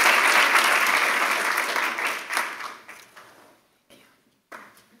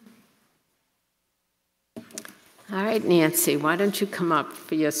 All right, Nancy, why don't you come up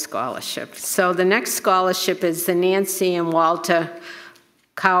for your scholarship? So the next scholarship is the Nancy and Walter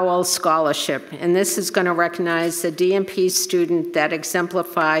Cowell Scholarship, and this is going to recognize the DNP student that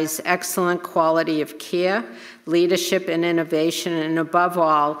exemplifies excellent quality of care, leadership and innovation, and above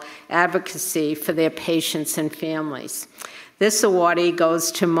all, advocacy for their patients and families. This awardee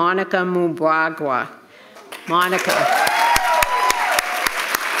goes to Monica Mubragwa. Monica.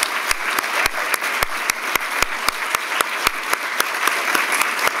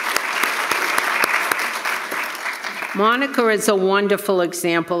 Monica is a wonderful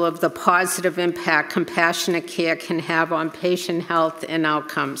example of the positive impact compassionate care can have on patient health and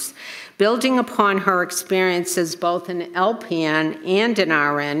outcomes. Building upon her experience as both an LPN and an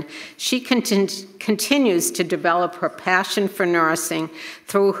RN, she continues to develop her passion for nursing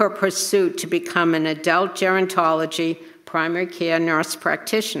through her pursuit to become an adult gerontology primary care nurse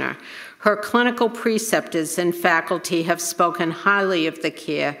practitioner. Her clinical preceptors and faculty have spoken highly of the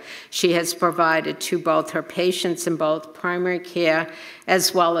care she has provided to both her patients in both primary care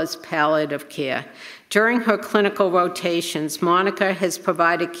as well as palliative care. During her clinical rotations, Monica has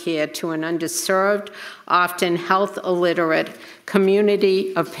provided care to an underserved, often health illiterate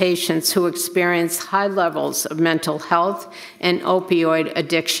community of patients who experience high levels of mental health and opioid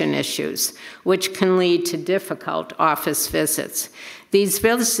addiction issues, which can lead to difficult office visits. These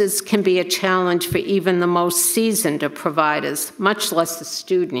visits can be a challenge for even the most seasoned of providers, much less a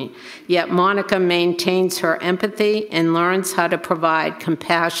student, yet Monica maintains her empathy and learns how to provide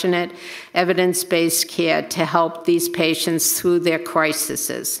compassionate, evidence-based care to help these patients through their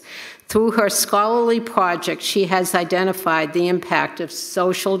crises. Through her scholarly project, she has identified the impact of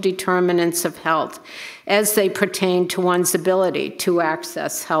social determinants of health as they pertain to one's ability to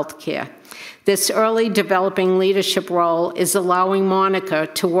access health care. This early developing leadership role is allowing Monica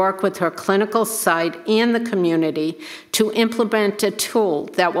to work with her clinical site and the community to implement a tool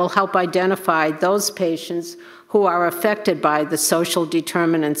that will help identify those patients who are affected by the social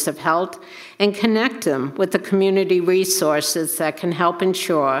determinants of health and connect them with the community resources that can help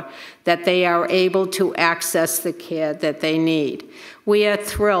ensure that they are able to access the care that they need. We are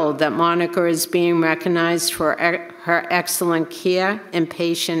thrilled that Monica is being recognized for her excellent care and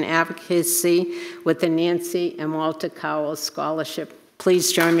patient advocacy with the Nancy and Walter Cowell Scholarship.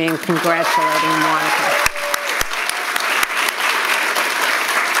 Please join me in congratulating Monica.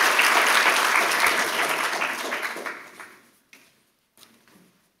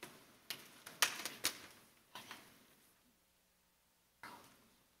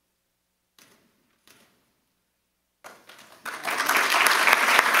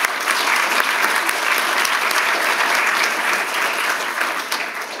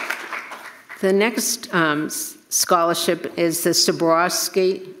 The next scholarship is the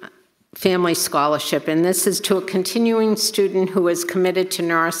Zabrowski Family Scholarship, and this is to a continuing student who is committed to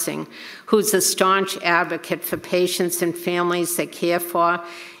nursing, who's a staunch advocate for patients and families they care for,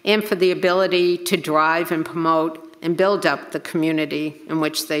 and for the ability to drive and promote and build up the community in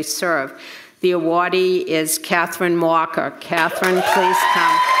which they serve. The awardee is Catherine Walker. Catherine, please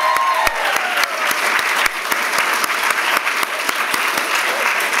come.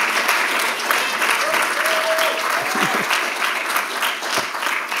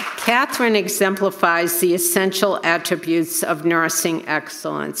 Catherine exemplifies the essential attributes of nursing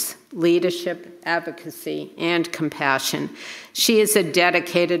excellence: leadership, advocacy, and compassion. She is a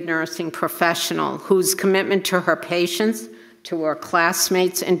dedicated nursing professional whose commitment to her patients, to her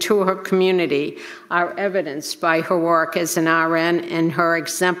classmates, and to her community are evidenced by her work as an RN and her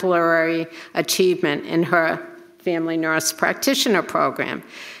exemplary achievement in her family nurse practitioner program.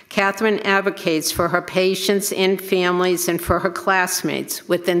 Catherine advocates for her patients and families and for her classmates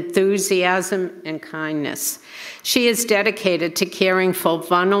with enthusiasm and kindness. She is dedicated to caring for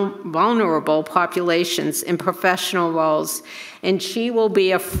vulnerable populations in professional roles, and she will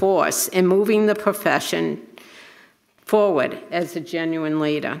be a force in moving the profession forward as a genuine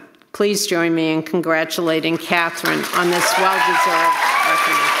leader. Please join me in congratulating Catherine on this well-deserved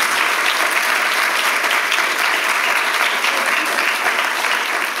recognition.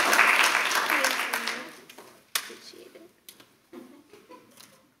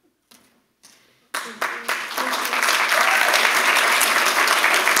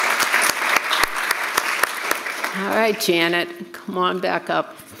 All right, Janet, come on back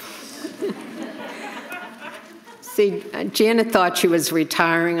up. See, Janet thought she was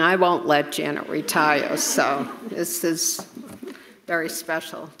retiring. I won't let Janet retire, so this is very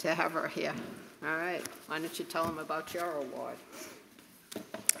special to have her here. All right, why don't you tell them about your award?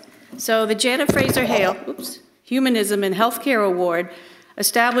 So the Janet Fraser Hale Humanism in Healthcare Award,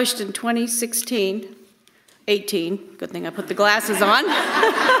 established in 2016, 18, good thing I put the glasses on,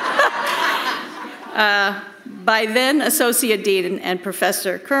 by then Associate Dean and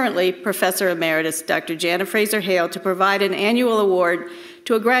Professor, currently Professor Emeritus, Dr. Janet Fraser Hale, to provide an annual award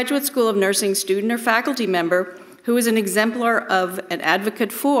to a Graduate School of Nursing student or faculty member who is an exemplar of an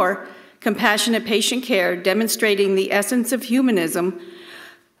advocate for compassionate patient care, demonstrating the essence of humanism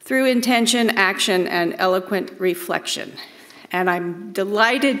through intention, action, and eloquent reflection. And I'm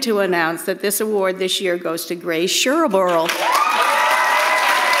delighted to announce that this award this year goes to Grace Sherman.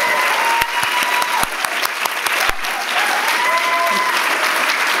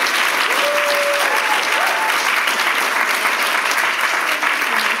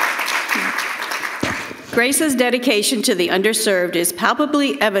 Grace's dedication to the underserved is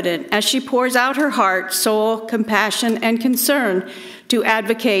palpably evident as she pours out her heart, soul, compassion, and concern to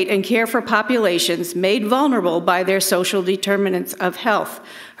advocate and care for populations made vulnerable by their social determinants of health.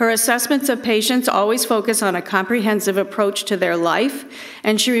 Her assessments of patients always focus on a comprehensive approach to their life,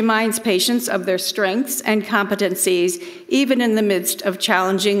 and she reminds patients of their strengths and competencies, even in the midst of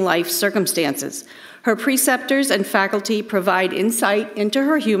challenging life circumstances. Her preceptors and faculty provide insight into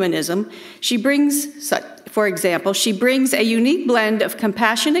her humanism. For example, she brings a unique blend of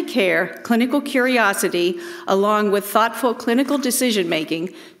compassionate care, clinical curiosity, along with thoughtful clinical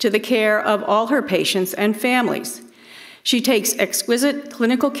decision-making to the care of all her patients and families. She takes exquisite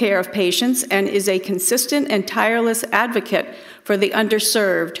clinical care of patients and is a consistent and tireless advocate for the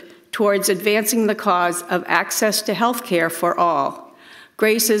underserved towards advancing the cause of access to health care for all.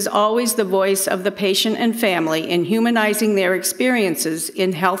 Grace is always the voice of the patient and family in humanizing their experiences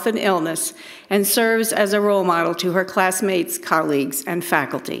in health and illness, and serves as a role model to her classmates, colleagues, and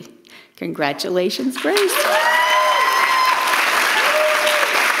faculty. Congratulations, Grace.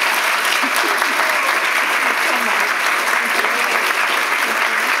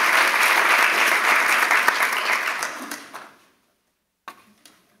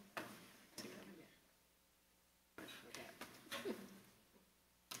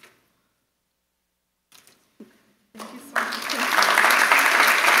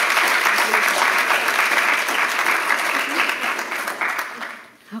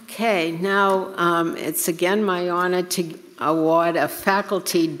 Okay, now it's again my honor to award a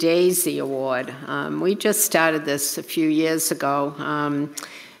Faculty Daisy Award. We just started this a few years ago, and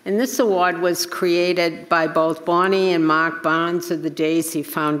this award was created by both Bonnie and Mark Barnes of the Daisy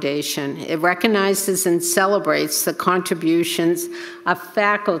Foundation. It recognizes and celebrates the contributions a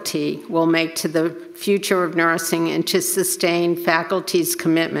faculty will make to the future of nursing and to sustain faculty's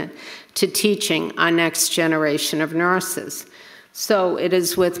commitment to teaching our next generation of nurses. So it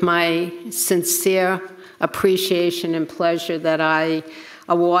is with my sincere appreciation and pleasure that I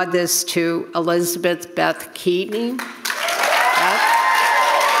award this to Elizabeth Beth Keating.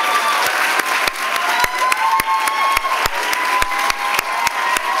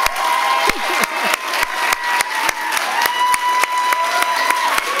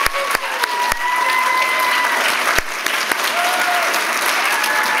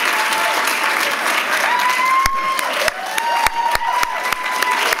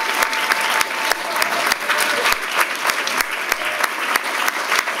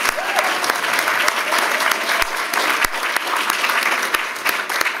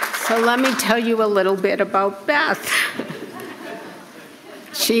 So let me tell you a little bit about Beth.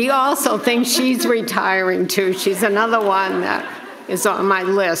 She also thinks she's retiring too. She's another one that is on my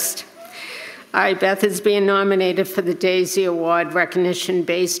list. All right, Beth is being nominated for the Daisy Award recognition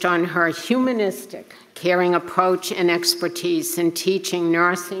based on her humanistic, caring approach and expertise in teaching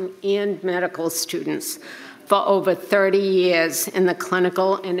nursing and medical students for over 30 years in the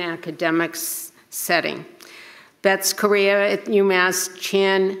clinical and academic setting. Beth's career at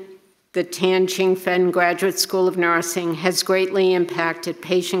UMass the Chingfen Graduate School of Nursing has greatly impacted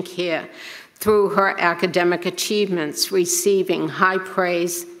patient care through her academic achievements, receiving high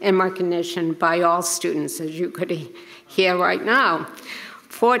praise and recognition by all students, as you could hear right now.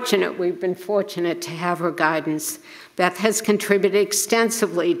 We've been fortunate to have her guidance. Beth has contributed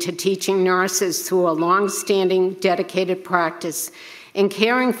extensively to teaching nurses through a long-standing dedicated practice in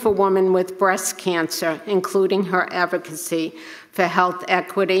caring for women with breast cancer, including her advocacy for health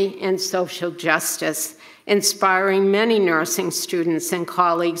equity and social justice, inspiring many nursing students and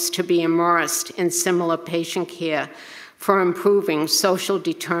colleagues to be immersed in similar patient care for improving social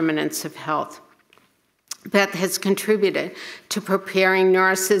determinants of health. Beth has contributed to preparing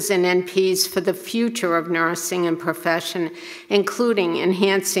nurses and NPs for the future of nursing and profession, including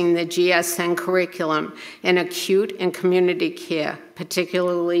enhancing the GSN curriculum in acute and community care,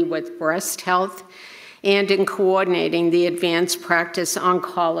 particularly with breast health, and in coordinating the Advanced Practice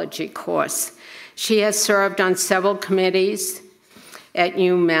Oncology course. She has served on several committees at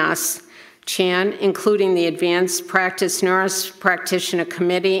UMass Chan, including the Advanced Practice Nurse Practitioner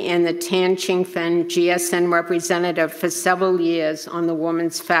Committee and the Chingfen GSN representative for several years on the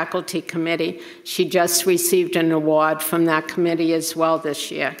Women's Faculty Committee. She just received an award from that committee as well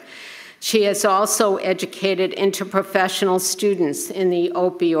this year. She has also educated interprofessional students in the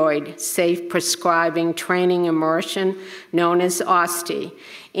opioid safe prescribing training immersion known as OSTI,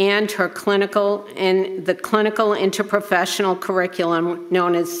 and the clinical interprofessional curriculum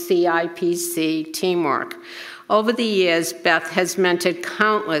known as CIPC Teamwork. Over the years, Beth has mentored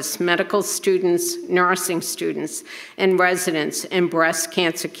countless medical students, nursing students, and residents in breast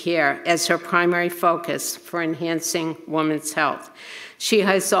cancer care as her primary focus for enhancing women's health. She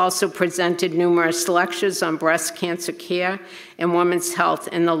has also presented numerous lectures on breast cancer care and women's health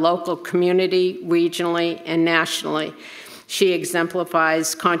in the local community, regionally, and nationally. She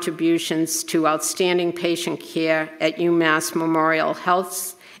exemplifies contributions to outstanding patient care at UMass Memorial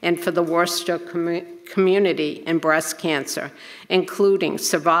Health and for the Worcester community in breast cancer, including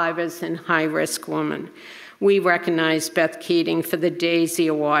survivors and high-risk women. We recognize Beth Keating for the Daisy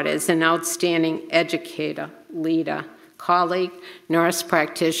Award as an outstanding educator, leader, colleague, nurse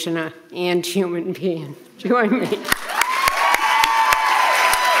practitioner, and human being. Join me.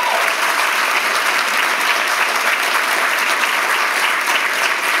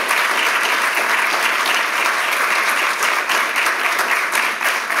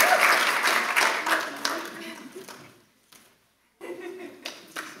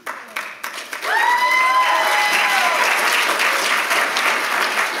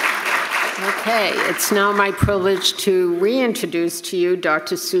 Okay, it's now my privilege to reintroduce to you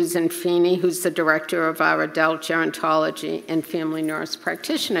Dr. Susan Feeney, who's the director of our Adult Gerontology and Family Nurse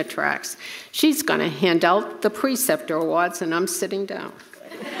Practitioner tracks. She's going to hand out the Preceptor Awards, and I'm sitting down.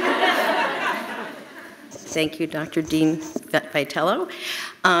 Thank you, Dr. Dean Vitello.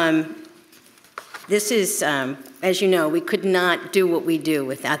 This is, as you know, we could not do what we do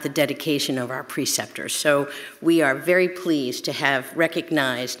without the dedication of our preceptors. So we are very pleased to have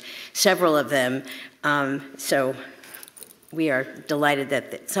recognized several of them. So we are delighted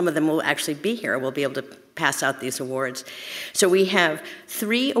that some of them will actually be here. We'll be able to pass out these awards. So we have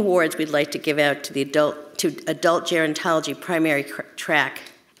 3 awards we'd like to give out to the adult gerontology primary track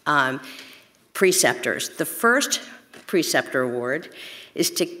preceptors. The first preceptor award is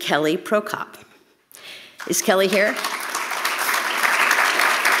to Kelly Prokop. Is Kelly here?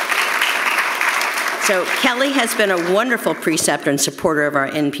 So Kelly has been a wonderful preceptor and supporter of our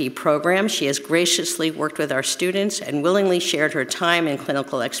NP program. She has graciously worked with our students and willingly shared her time and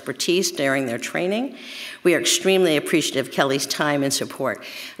clinical expertise during their training. We are extremely appreciative of Kelly's time and support.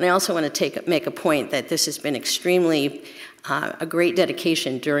 And I also want to make a point that this has been extremely a great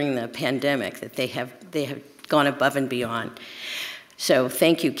dedication during the pandemic, that they have gone above and beyond. So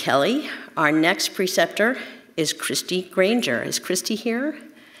thank you, Kelly. Our next preceptor is Christy Granger. Is Christy here?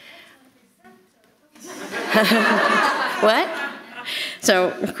 What? So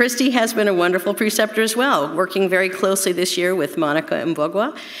Christy has been a wonderful preceptor as well, working very closely this year with Monica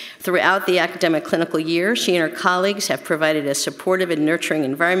Mbogwa. Throughout the academic clinical year, she and her colleagues have provided a supportive and nurturing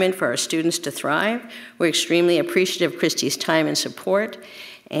environment for our students to thrive. We're extremely appreciative of Christy's time and support.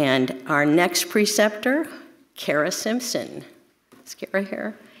 And our next preceptor, Kara Simpson. Is Kara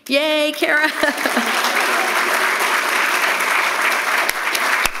here? Yay, Kara!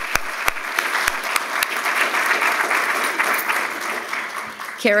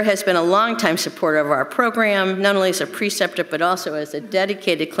 Kara has been a longtime supporter of our program, not only as a preceptor, but also as a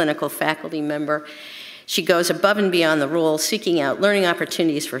dedicated clinical faculty member. She goes above and beyond the role, seeking out learning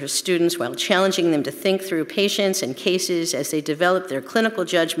opportunities for her students while challenging them to think through patients and cases as they develop their clinical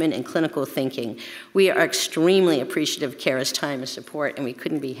judgment and clinical thinking. We are extremely appreciative of Kara's time and support, and we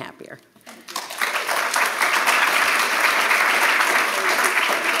couldn't be happier.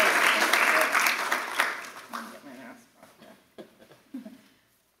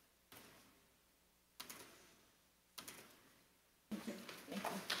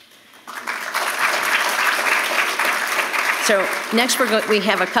 So next we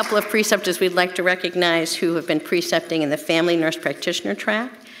have a couple of preceptors we'd like to recognize who have been precepting in the Family Nurse Practitioner track.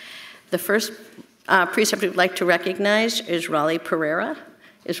 The first preceptor we'd like to recognize is Raleigh Pereira.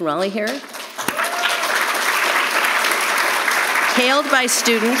 Is Raleigh here? Hailed by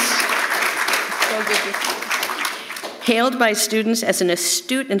students. So good to see you. Hailed by students as an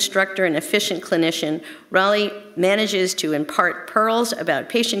astute instructor and efficient clinician, Raleigh manages to impart pearls about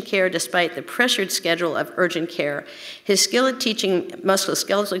patient care despite the pressured schedule of urgent care. His skill at teaching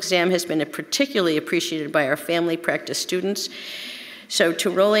musculoskeletal exam has been particularly appreciated by our family practice students. So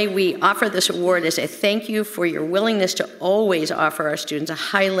to Raleigh, we offer this award as a thank you for your willingness to always offer our students a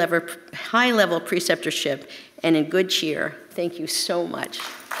high-level preceptorship and in good cheer. Thank you so much.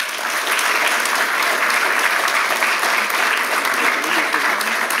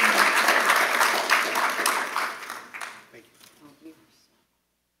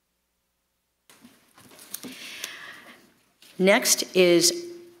 Next is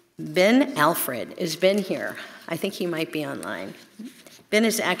Ben Alfred. Is Ben here? I think he might be online. Ben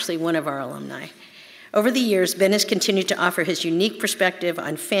is actually one of our alumni. Over the years, Ben has continued to offer his unique perspective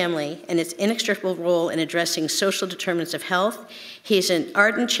on family and its inextricable role in addressing social determinants of health. He is an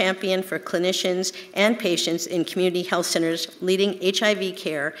ardent champion for clinicians and patients in community health centers leading HIV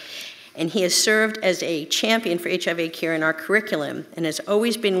care, and he has served as a champion for HIV care in our curriculum and has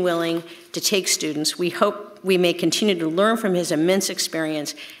always been willing to take students. We hope we may continue to learn from his immense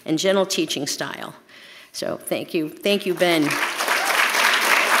experience and gentle teaching style. So thank you, Ben.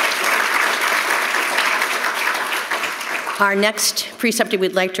 Our next preceptor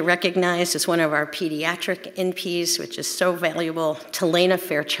we'd like to recognize is one of our pediatric NPs, which is so valuable, Talena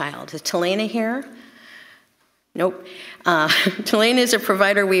Fairchild. Is Talena here? Nope. Talena is a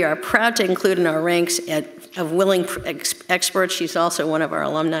provider we are proud to include in our ranks of willing experts. She's also one of our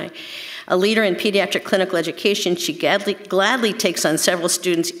alumni. A leader in pediatric clinical education, she gladly takes on several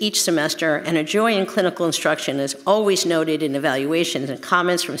students each semester, and her joy in clinical instruction is always noted in evaluations and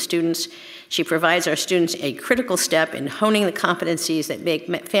comments from students. She provides our students a critical step in honing the competencies that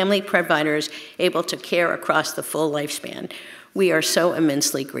make family providers able to care across the full lifespan. We are so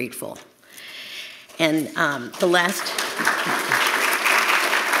immensely grateful. And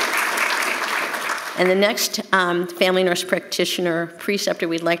the next family nurse practitioner preceptor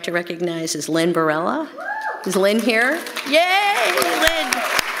we'd like to recognize is Lynn Barella. Is Lynn here? Yay, Lynn!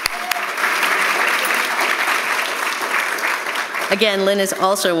 Again, Lynn is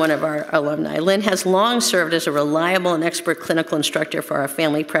also one of our alumni. Lynn has long served as a reliable and expert clinical instructor for our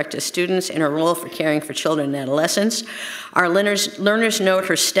family practice students in her role for caring for children and adolescents. Our learners note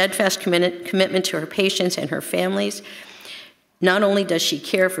her steadfast commitment to her patients and her families. Not only does she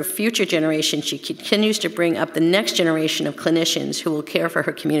care for future generations, she continues to bring up the next generation of clinicians who will care for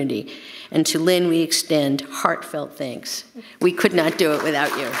her community. And to Lynn, we extend heartfelt thanks. We could not do it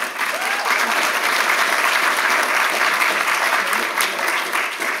without you.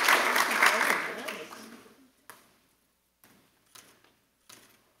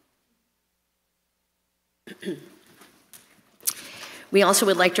 We also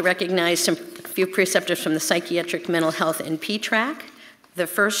would like to recognize a few preceptors from the psychiatric mental health NP track. The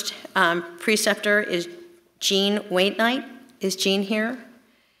first preceptor is Jean Wainwright. Is Jean here?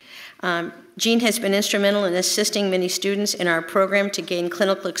 Jean has been instrumental in assisting many students in our program to gain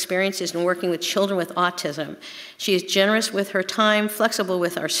clinical experiences in working with children with autism. She is generous with her time, flexible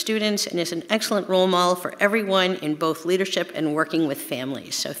with our students, and is an excellent role model for everyone in both leadership and working with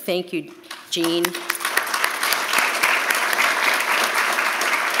families. So thank you, Jean.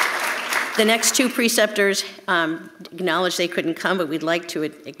 The next two preceptors acknowledge they couldn't come, but we'd like to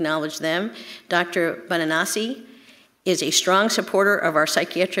acknowledge them. Dr. Bananasi is a strong supporter of our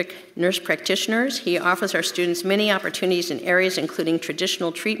psychiatric nurse practitioners. He offers our students many opportunities in areas including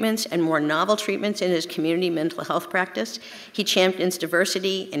traditional treatments and more novel treatments in his community mental health practice. He champions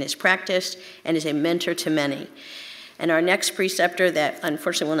diversity in his practice and is a mentor to many. And our next preceptor that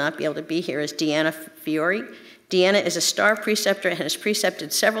unfortunately will not be able to be here is Deanna Fiore. Deanna is a star preceptor and has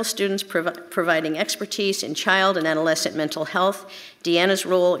precepted several students providing expertise in child and adolescent mental health. Deanna's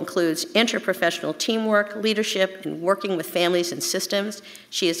role includes interprofessional teamwork, leadership, and working with families and systems.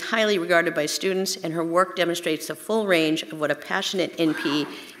 She is highly regarded by students, and her work demonstrates the full range of what a passionate NP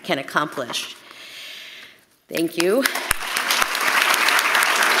can accomplish. Thank you.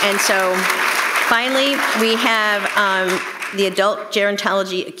 And so finally, we have the Adult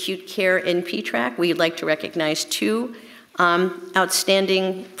Gerontology Acute Care NP track. We'd like to recognize two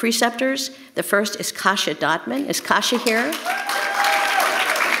outstanding preceptors. The first is Kasia Dotman. Is Kasia here?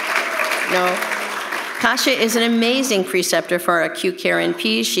 No. Kasia is an amazing preceptor for our acute care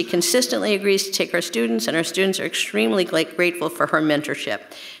NPs. She consistently agrees to take our students, and our students are extremely grateful for her mentorship.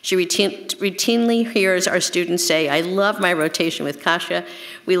 She routinely hears our students say, "I love my rotation with Kasia.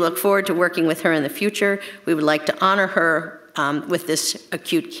 We look forward to working with her in the future. We would like to honor her with this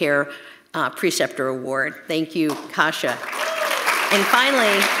acute care preceptor award." Thank you, Kasia. And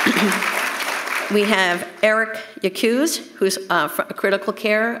finally, we have Eric Yacuz, who's a critical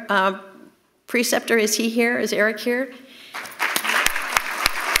care preceptor. Is he here? Is Eric here?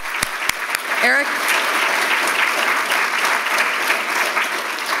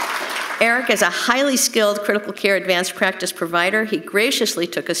 Eric is a highly skilled critical care advanced practice provider. He graciously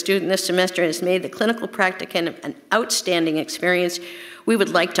took a student this semester and has made the clinical practicum an outstanding experience. We would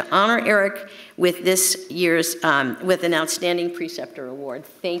like to honor Eric with this year's, with an Outstanding Preceptor Award.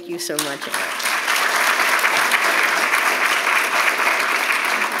 Thank you so much, Eric.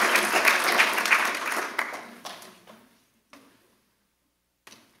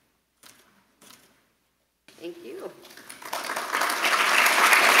 Thank you.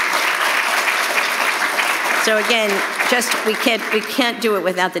 So again, we can't do it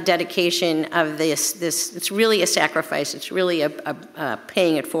without the dedication of this. It's really a sacrifice. It's really a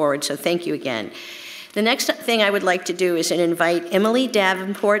paying it forward. So thank you again. The next thing I would like to do is invite Emily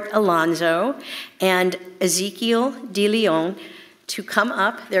Davenport Alonso and Ezekiel De Leon to come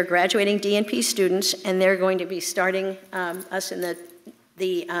up. They're graduating DNP students, and they're going to be starting us in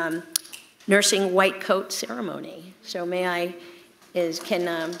the nursing white coat ceremony. So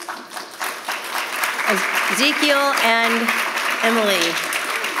can Ezekiel and Emily.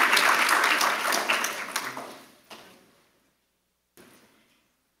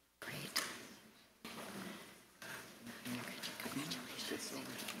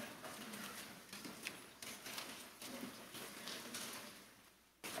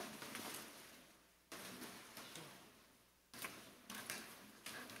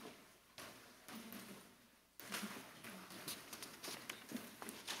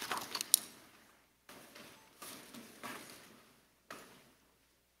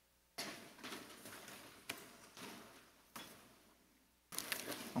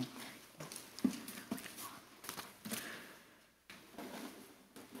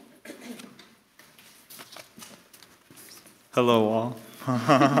 Hello, all.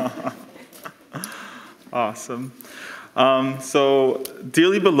 Awesome. So,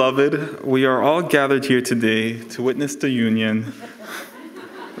 dearly beloved, we are all gathered here today to witness the union.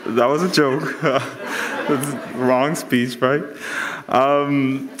 That was a joke. That's wrong speech, right?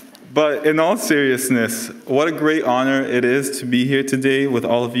 But in all seriousness, what a great honor it is to be here today with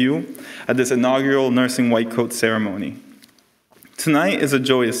all of you at this inaugural Nursing White Coat ceremony. Tonight is a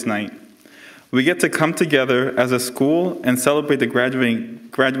joyous night. We get to come together as a school and celebrate the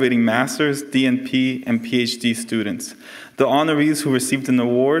graduating master's, DNP, and PhD students, the honorees who received an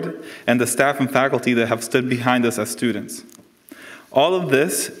award, and the staff and faculty that have stood behind us as students. All of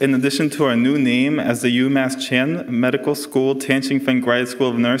this, in addition to our new name as the UMass Chan Medical School Chingfen Graduate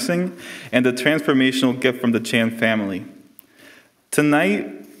School of Nursing, and the transformational gift from the Chan family.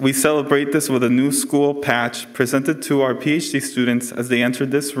 Tonight, we celebrate this with a new school patch presented to our PhD students as they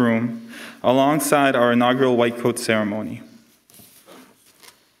entered this room, alongside our inaugural white coat ceremony.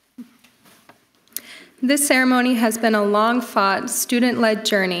 This ceremony has been a long-fought, student-led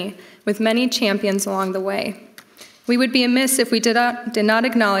journey with many champions along the way. We would be amiss if we did not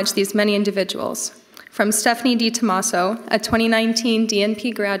acknowledge these many individuals, from Stephanie DiTomaso, a 2019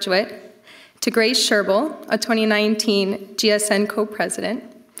 DNP graduate, to Grace Sherbel, a 2019 GSN co-president,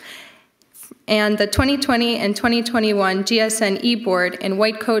 and the 2020 and 2021 GSN E-Board and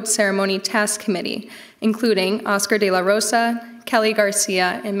White Coat Ceremony Task Committee, including Oscar De La Rosa, Kelly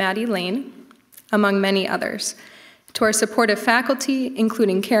Garcia, and Maddie Lane, among many others. To our supportive faculty,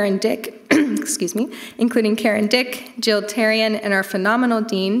 including Karen Dick, including Karen Dick, Jill Tarian, and our phenomenal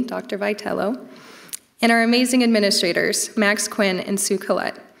dean, Dr. Vitello, and our amazing administrators, Max Quinn and Sue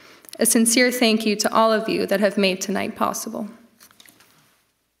Collette. A sincere thank you to all of you that have made tonight possible.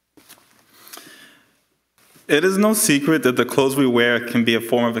 It is no secret that the clothes we wear can be a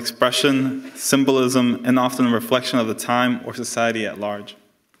form of expression, symbolism, and often a reflection of the time or society at large.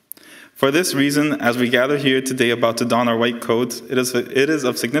 For this reason, as we gather here today about to don our white coats, it is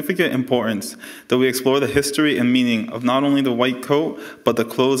of significant importance that we explore the history and meaning of not only the white coat, but the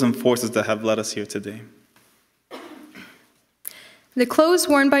clothes and forces that have led us here today. The clothes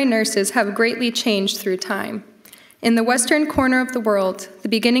worn by nurses have greatly changed through time. In the western corner of the world, the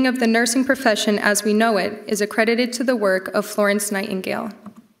beginning of the nursing profession as we know it is accredited to the work of Florence Nightingale.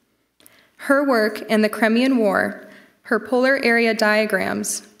 Her work in the Crimean War, her polar area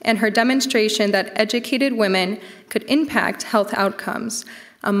diagrams, and her demonstration that educated women could impact health outcomes,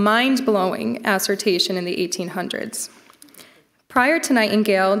 a mind-blowing assertion in the 1800s. Prior to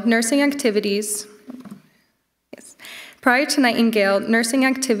Nightingale, nursing activities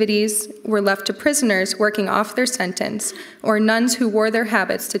were left to prisoners working off their sentence or nuns who wore their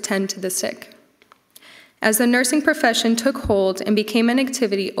habits to tend to the sick. As the nursing profession took hold and became an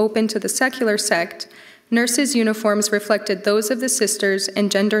activity open to the secular sect, nurses' uniforms reflected those of the sisters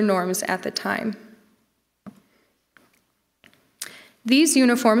and gender norms at the time. These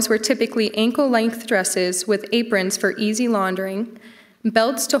uniforms were typically ankle-length dresses with aprons for easy laundering,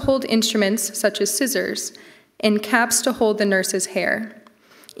 belts to hold instruments such as scissors, and caps to hold the nurse's hair.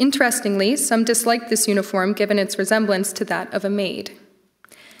 Interestingly, some disliked this uniform given its resemblance to that of a maid.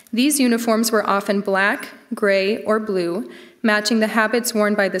 These uniforms were often black, gray, or blue, matching the habits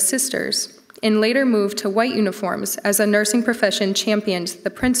worn by the sisters, and later moved to white uniforms as the nursing profession championed the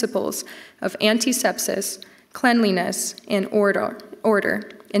principles of antisepsis, cleanliness, and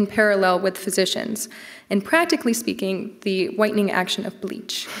order in parallel with physicians, and practically speaking, the whitening action of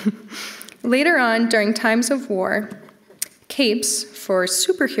bleach. Later on, during times of war, Capes, for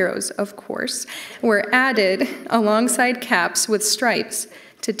superheroes, of course, were added alongside caps with stripes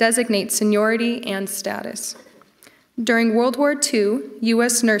to designate seniority and status. During World War II,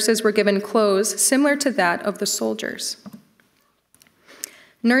 U.S. nurses were given clothes similar to that of the soldiers.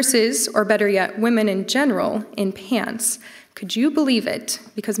 Nurses, or better yet, women in general, in pants. Could you believe it?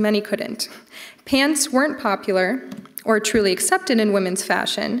 Because many couldn't. Pants weren't popular or truly accepted in women's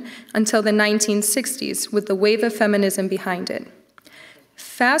fashion until the 1960s, with the wave of feminism behind it.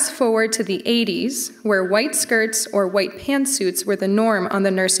 Fast forward to the 80s, where white skirts or white pantsuits were the norm on the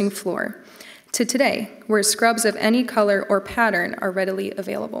nursing floor, to today, where scrubs of any color or pattern are readily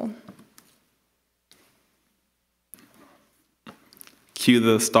available. Cue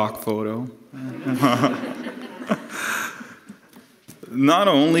the stock photo. Not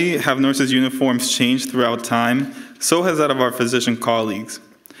only have nurses' uniforms changed throughout time, so has that of our physician colleagues.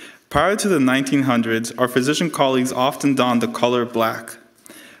 Prior to the 1900s, our physician colleagues often donned the color black.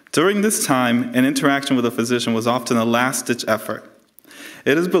 During this time, an interaction with a physician was often a last-ditch effort.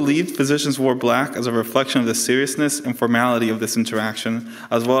 It is believed physicians wore black as a reflection of the seriousness and formality of this interaction,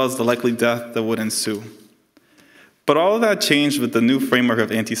 as well as the likely death that would ensue. But all of that changed with the new framework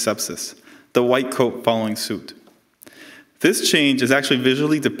of antisepsis, the white coat following suit. This change is actually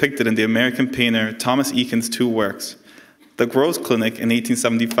visually depicted in the American painter Thomas Eakins' two works. The Gross Clinic in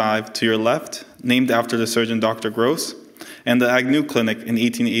 1875 to your left, named after the surgeon Dr. Gross, and the Agnew Clinic in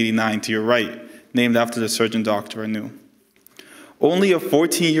 1889 to your right, named after the surgeon Dr. Agnew. Only a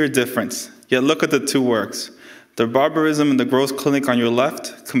 14-year difference, yet look at the two works. The barbarism in the Gross Clinic on your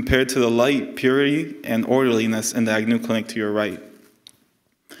left compared to the light, purity, and orderliness in the Agnew Clinic to your right.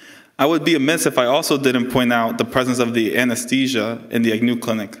 I would be amiss if I also didn't point out the presence of the anesthesia in the Agnew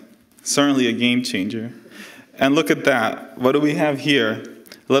Clinic. Certainly a game changer. And look at that. What do we have here?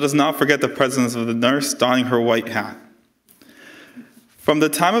 Let us not forget the presence of the nurse donning her white hat. From the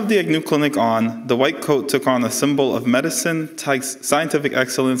time of the Agnew Clinic on, the white coat took on a symbol of medicine, scientific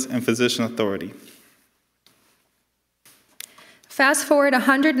excellence, and physician authority. Fast forward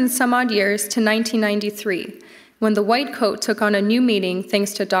 100 and some odd years to 1993, when the white coat took on a new meaning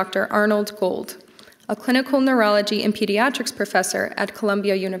thanks to Dr. Arnold Gold, a clinical neurology and pediatrics professor at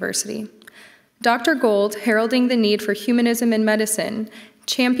Columbia University. Dr. Gold, heralding the need for humanism in medicine,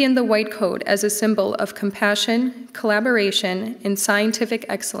 championed the white coat as a symbol of compassion, collaboration, and scientific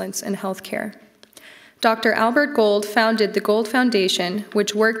excellence in healthcare. Dr. Albert Gold founded the Gold Foundation,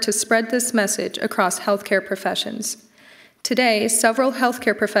 which worked to spread this message across healthcare professions. Today, several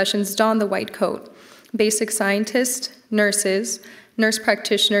healthcare professions don the white coat: basic scientists, nurses, nurse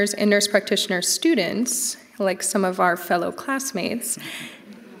practitioners, and nurse practitioner students, like some of our fellow classmates,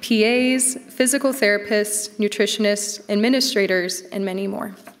 PAs, physical therapists, nutritionists, administrators, and many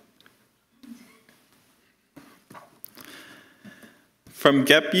more. From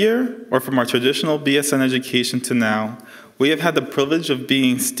gap year, or from our traditional BSN education to now, we have had the privilege of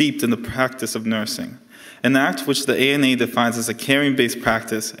being steeped in the practice of nursing, an act which the ANA defines as a caring-based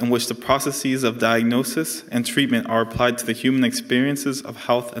practice in which the processes of diagnosis and treatment are applied to the human experiences of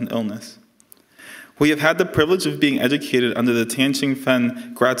health and illness. We have had the privilege of being educated under the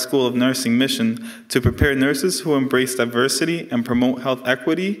Chingfen Grad School of Nursing mission to prepare nurses who embrace diversity and promote health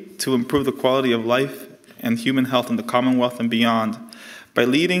equity to improve the quality of life and human health in the Commonwealth and beyond by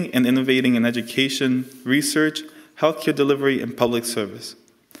leading and innovating in education, research, healthcare delivery, and public service.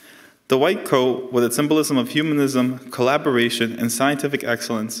 The white coat, with its symbolism of humanism, collaboration, and scientific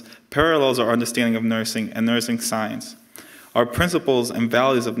excellence, parallels our understanding of nursing and nursing science, our principles and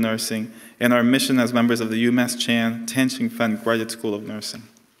values of nursing, and our mission as members of the UMass Chan Chingfen Graduate School of Nursing.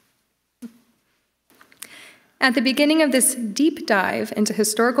 At the beginning of this deep dive into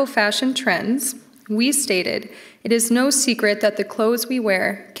historical fashion trends, we stated, it is no secret that the clothes we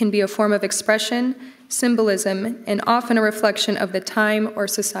wear can be a form of expression, symbolism, and often a reflection of the time or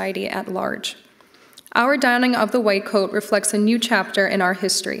society at large. Our donning of the white coat reflects a new chapter in our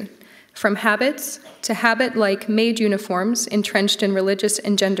history, from habits to habit-like made uniforms entrenched in religious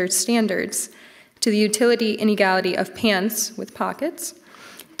and gendered standards, to the utility and equality of pants with pockets,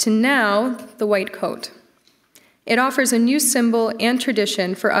 to now the white coat. It offers a new symbol and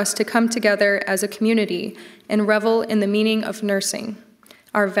tradition for us to come together as a community and revel in the meaning of nursing,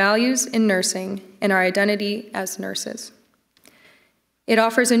 our values in nursing, and our identity as nurses. It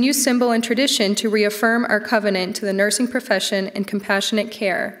offers a new symbol and tradition to reaffirm our covenant to the nursing profession and compassionate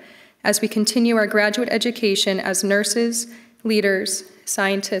care as we continue our graduate education as nurses, leaders,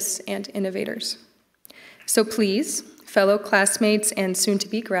 scientists, and innovators. So please, fellow classmates and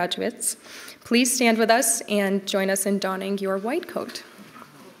soon-to-be graduates, please stand with us and join us in donning your white coat.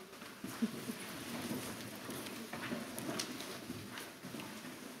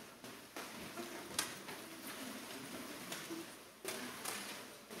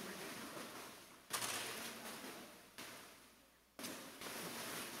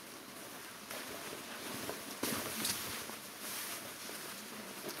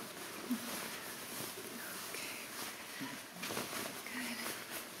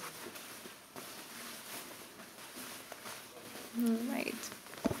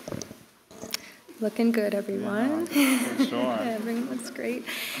 Looking good, everyone. For sure. Everyone looks great.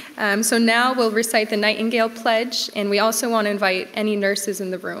 So now we'll recite the Nightingale Pledge, and we also want to invite any nurses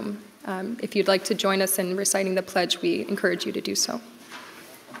in the room. If you'd like to join us in reciting the pledge, we encourage you to do so.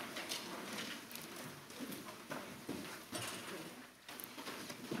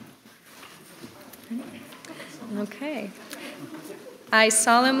 Okay. I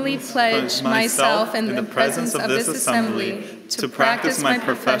solemnly pledge myself in the presence of this assembly to practice my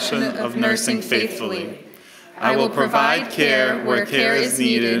profession of nursing faithfully. I will provide care where care is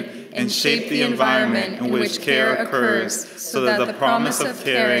needed and shape the environment in which care occurs so that the promise of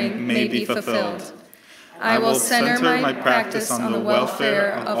caring may be fulfilled. I will center my practice on the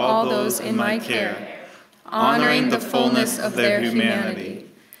welfare of all those in my care, honoring the fullness of their humanity.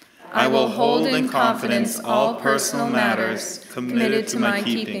 I will hold in confidence all personal matters committed to my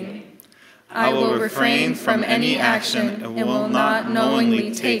keeping. I will refrain from any action and will not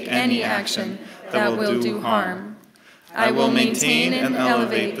knowingly take any action that will do harm. I will maintain and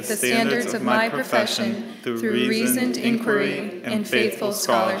elevate the standards of my profession through reasoned inquiry and faithful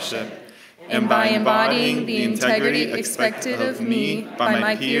scholarship, and by embodying the integrity expected of me by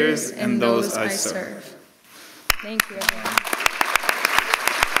my peers and those I serve. Thank you, everyone.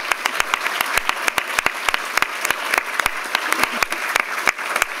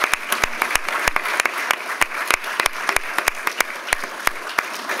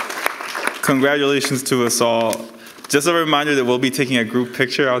 Congratulations to us all. Just a reminder that we'll be taking a group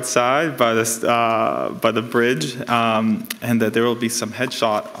picture outside by the bridge, and that there will be some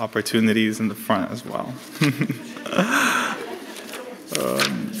headshot opportunities in the front as well.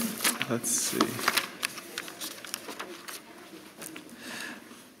 Let's see.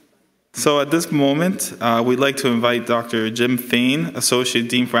 So at this moment, we'd like to invite Dr. Jim Fain, Associate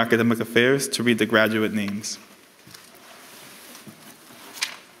Dean for Academic Affairs, to read the graduate names.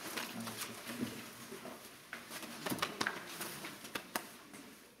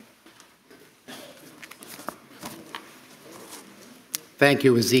 Thank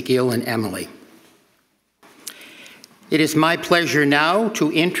you, Ezekiel and Emily. It is my pleasure now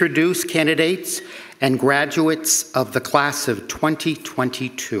to introduce candidates and graduates of the class of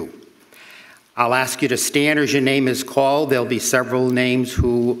 2022. I'll ask you to stand as your name is called. There'll be several names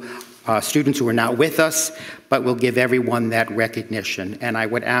students who are not with us, but we'll give everyone that recognition. And I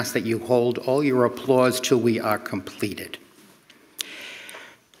would ask that you hold all your applause till we are completed.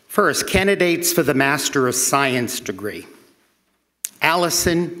 First, candidates for the Master of Science degree.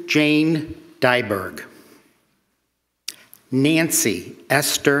 Allison Jane Dyberg. Nancy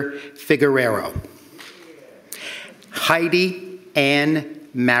Esther Figueroa. Heidi Ann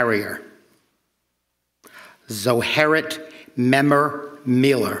Marrier. Zoharit Memmer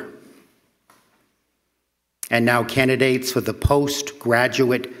Miller. And now candidates for the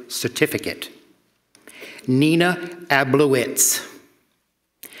postgraduate certificate. Nina Ablowitz.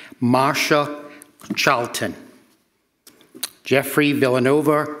 Marsha Charlton. Jeffrey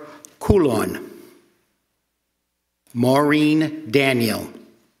Villanova Coulon. Maureen Daniel.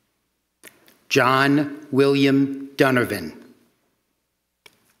 John William Donovan.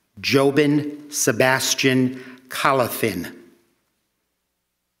 Jobin Sebastian Colifin.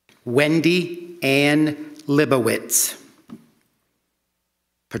 Wendy Ann Libowitz.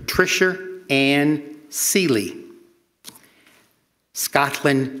 Patricia Ann Seeley.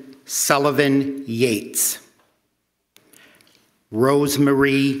 Scotland Sullivan Yates.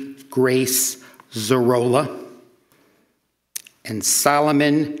 Rosemarie Grace Zarola, and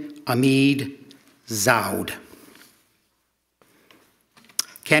Solomon Amid Zaud.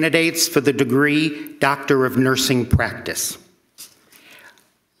 Candidates for the degree Doctor of Nursing Practice.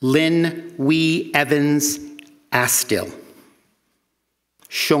 Lynn Wee Evans Astill.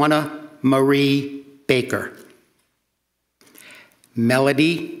 Shauna Marie Baker.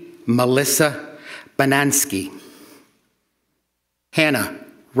 Melody Melissa Banansky. Hannah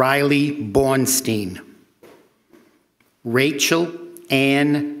Riley Bornstein. Rachel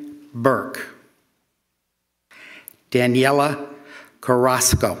Ann Burke. Daniela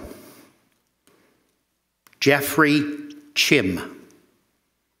Carrasco. Jeffrey Chim.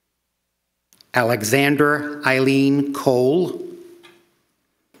 Alexandra Eileen Cole.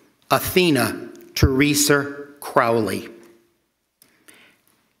 Athena Teresa Crowley.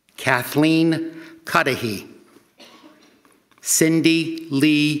 Kathleen Cudahy. Cindy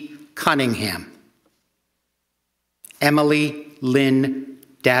Lee Cunningham. Emily Lynn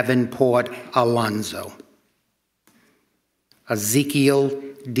Davenport Alonzo. Ezekiel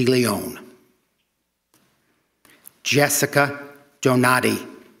DeLeon. Jessica Donati.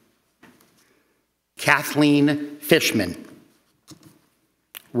 Kathleen Fishman.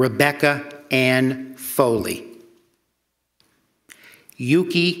 Rebecca Ann Foley.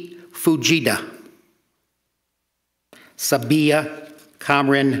 Yuki Fujita. Sabia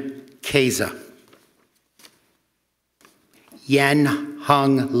Kamran Keza. Yen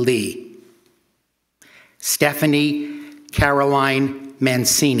Hung Lee. Stephanie Caroline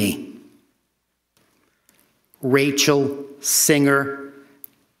Mancini. Rachel Singer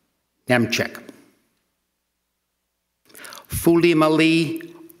Nemchek.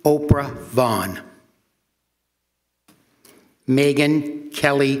 Fulimali Oprah Vaughn. Megan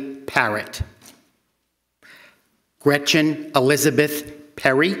Kelly Parrott. Gretchen Elizabeth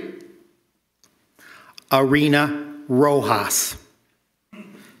Perry. Arena Rojas.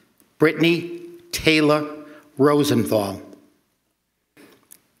 Brittany Taylor Rosenthal.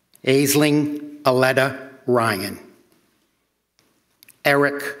 Aisling Aletta Ryan.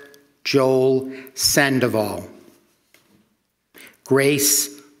 Eric Joel Sandoval. Grace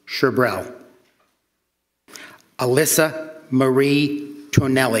Sherbrell. Alyssa Marie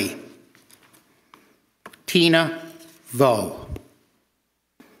Tonelli. Tina Vo.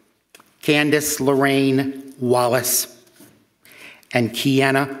 Candace Lorraine Wallace. And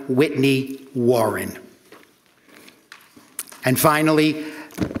Kiana Whitney Warren. And finally,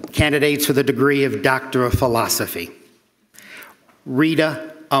 candidates for the degree of Doctor of Philosophy.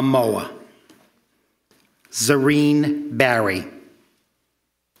 Rita Amoa. Zareen Barry.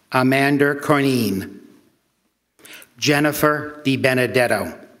 Amanda Cornine. Jennifer Di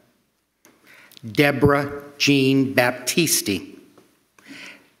Benedetto. Deborah Jean Baptisti.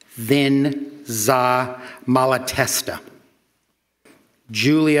 Vin Za Malatesta.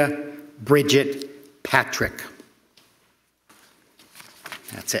 Julia Bridget Patrick.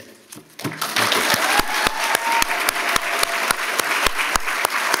 That's it. Thank you.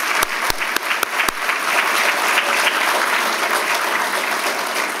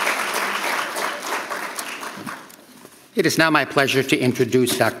 It is now my pleasure to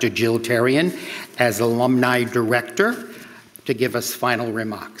introduce Dr. Jill Terrian as Alumni Director to give us final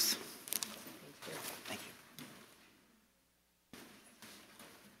remarks.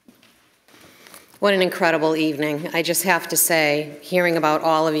 What an incredible evening. I just have to say, hearing about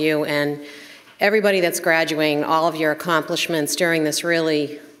all of you and everybody that's graduating, all of your accomplishments during this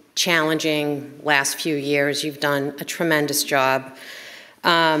really challenging last few years, you've done a tremendous job.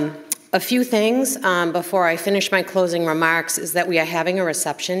 A few things before I finish my closing remarks is that we are having a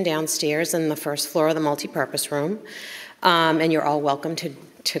reception downstairs in the first floor of the multipurpose room, and you're all welcome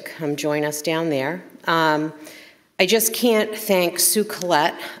to come join us down there. I just can't thank Sue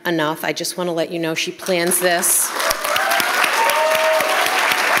Collette enough. I just want to let you know she plans this.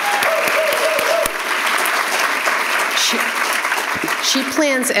 She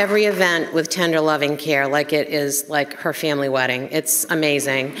plans every event with tender, loving care like it is like her family wedding. It's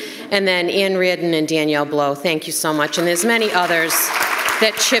amazing. And then Ann Reardon and Danielle Blow, thank you so much. And there's many others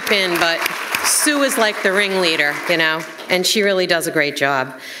that chip in, but Sue is like the ringleader, you know, and she really does a great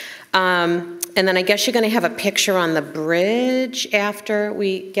job. And then I guess you're going to have a picture on the bridge after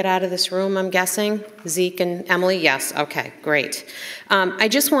we get out of this room, I'm guessing. Zeke and Emily? Yes. Okay, great. I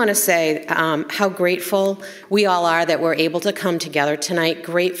just want to say how grateful we all are that we're able to come together tonight.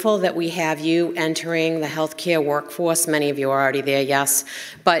 Grateful that we have you entering the healthcare workforce. Many of you are already there, yes.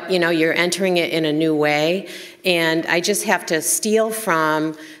 But, you know, you're entering it in a new way. And I just have to steal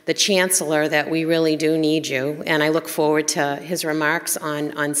from the Chancellor that we really do need you. And I look forward to his remarks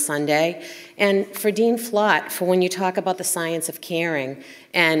on Sunday. And for Dean Flott, for when you talk about the science of caring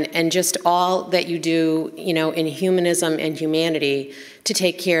and just all that you do, you know, in humanism and humanity to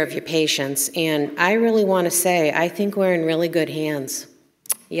take care of your patients. And I really want to say, I think we're in really good hands.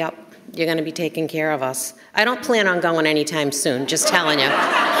 Yep, you're going to be taking care of us. I don't plan on going anytime soon, just telling you.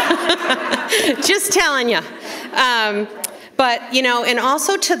 Just telling you. But, you know, and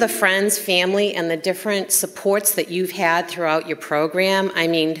also to the friends, family, and the different supports that you've had throughout your program. I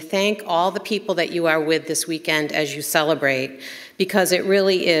mean, thank all the people that you are with this weekend as you celebrate, because it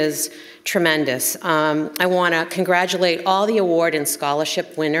really is tremendous. I want to congratulate all the award and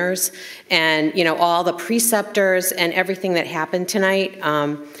scholarship winners and, you know, all the preceptors and everything that happened tonight.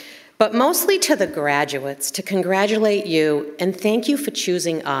 But mostly to the graduates, to congratulate you and thank you for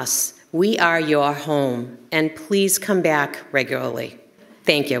choosing us. We are your home, and please come back regularly.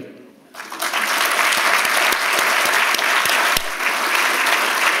 Thank you.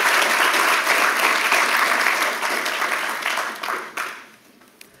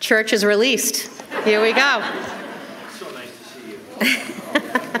 Church is released. Here we go. So nice to see you.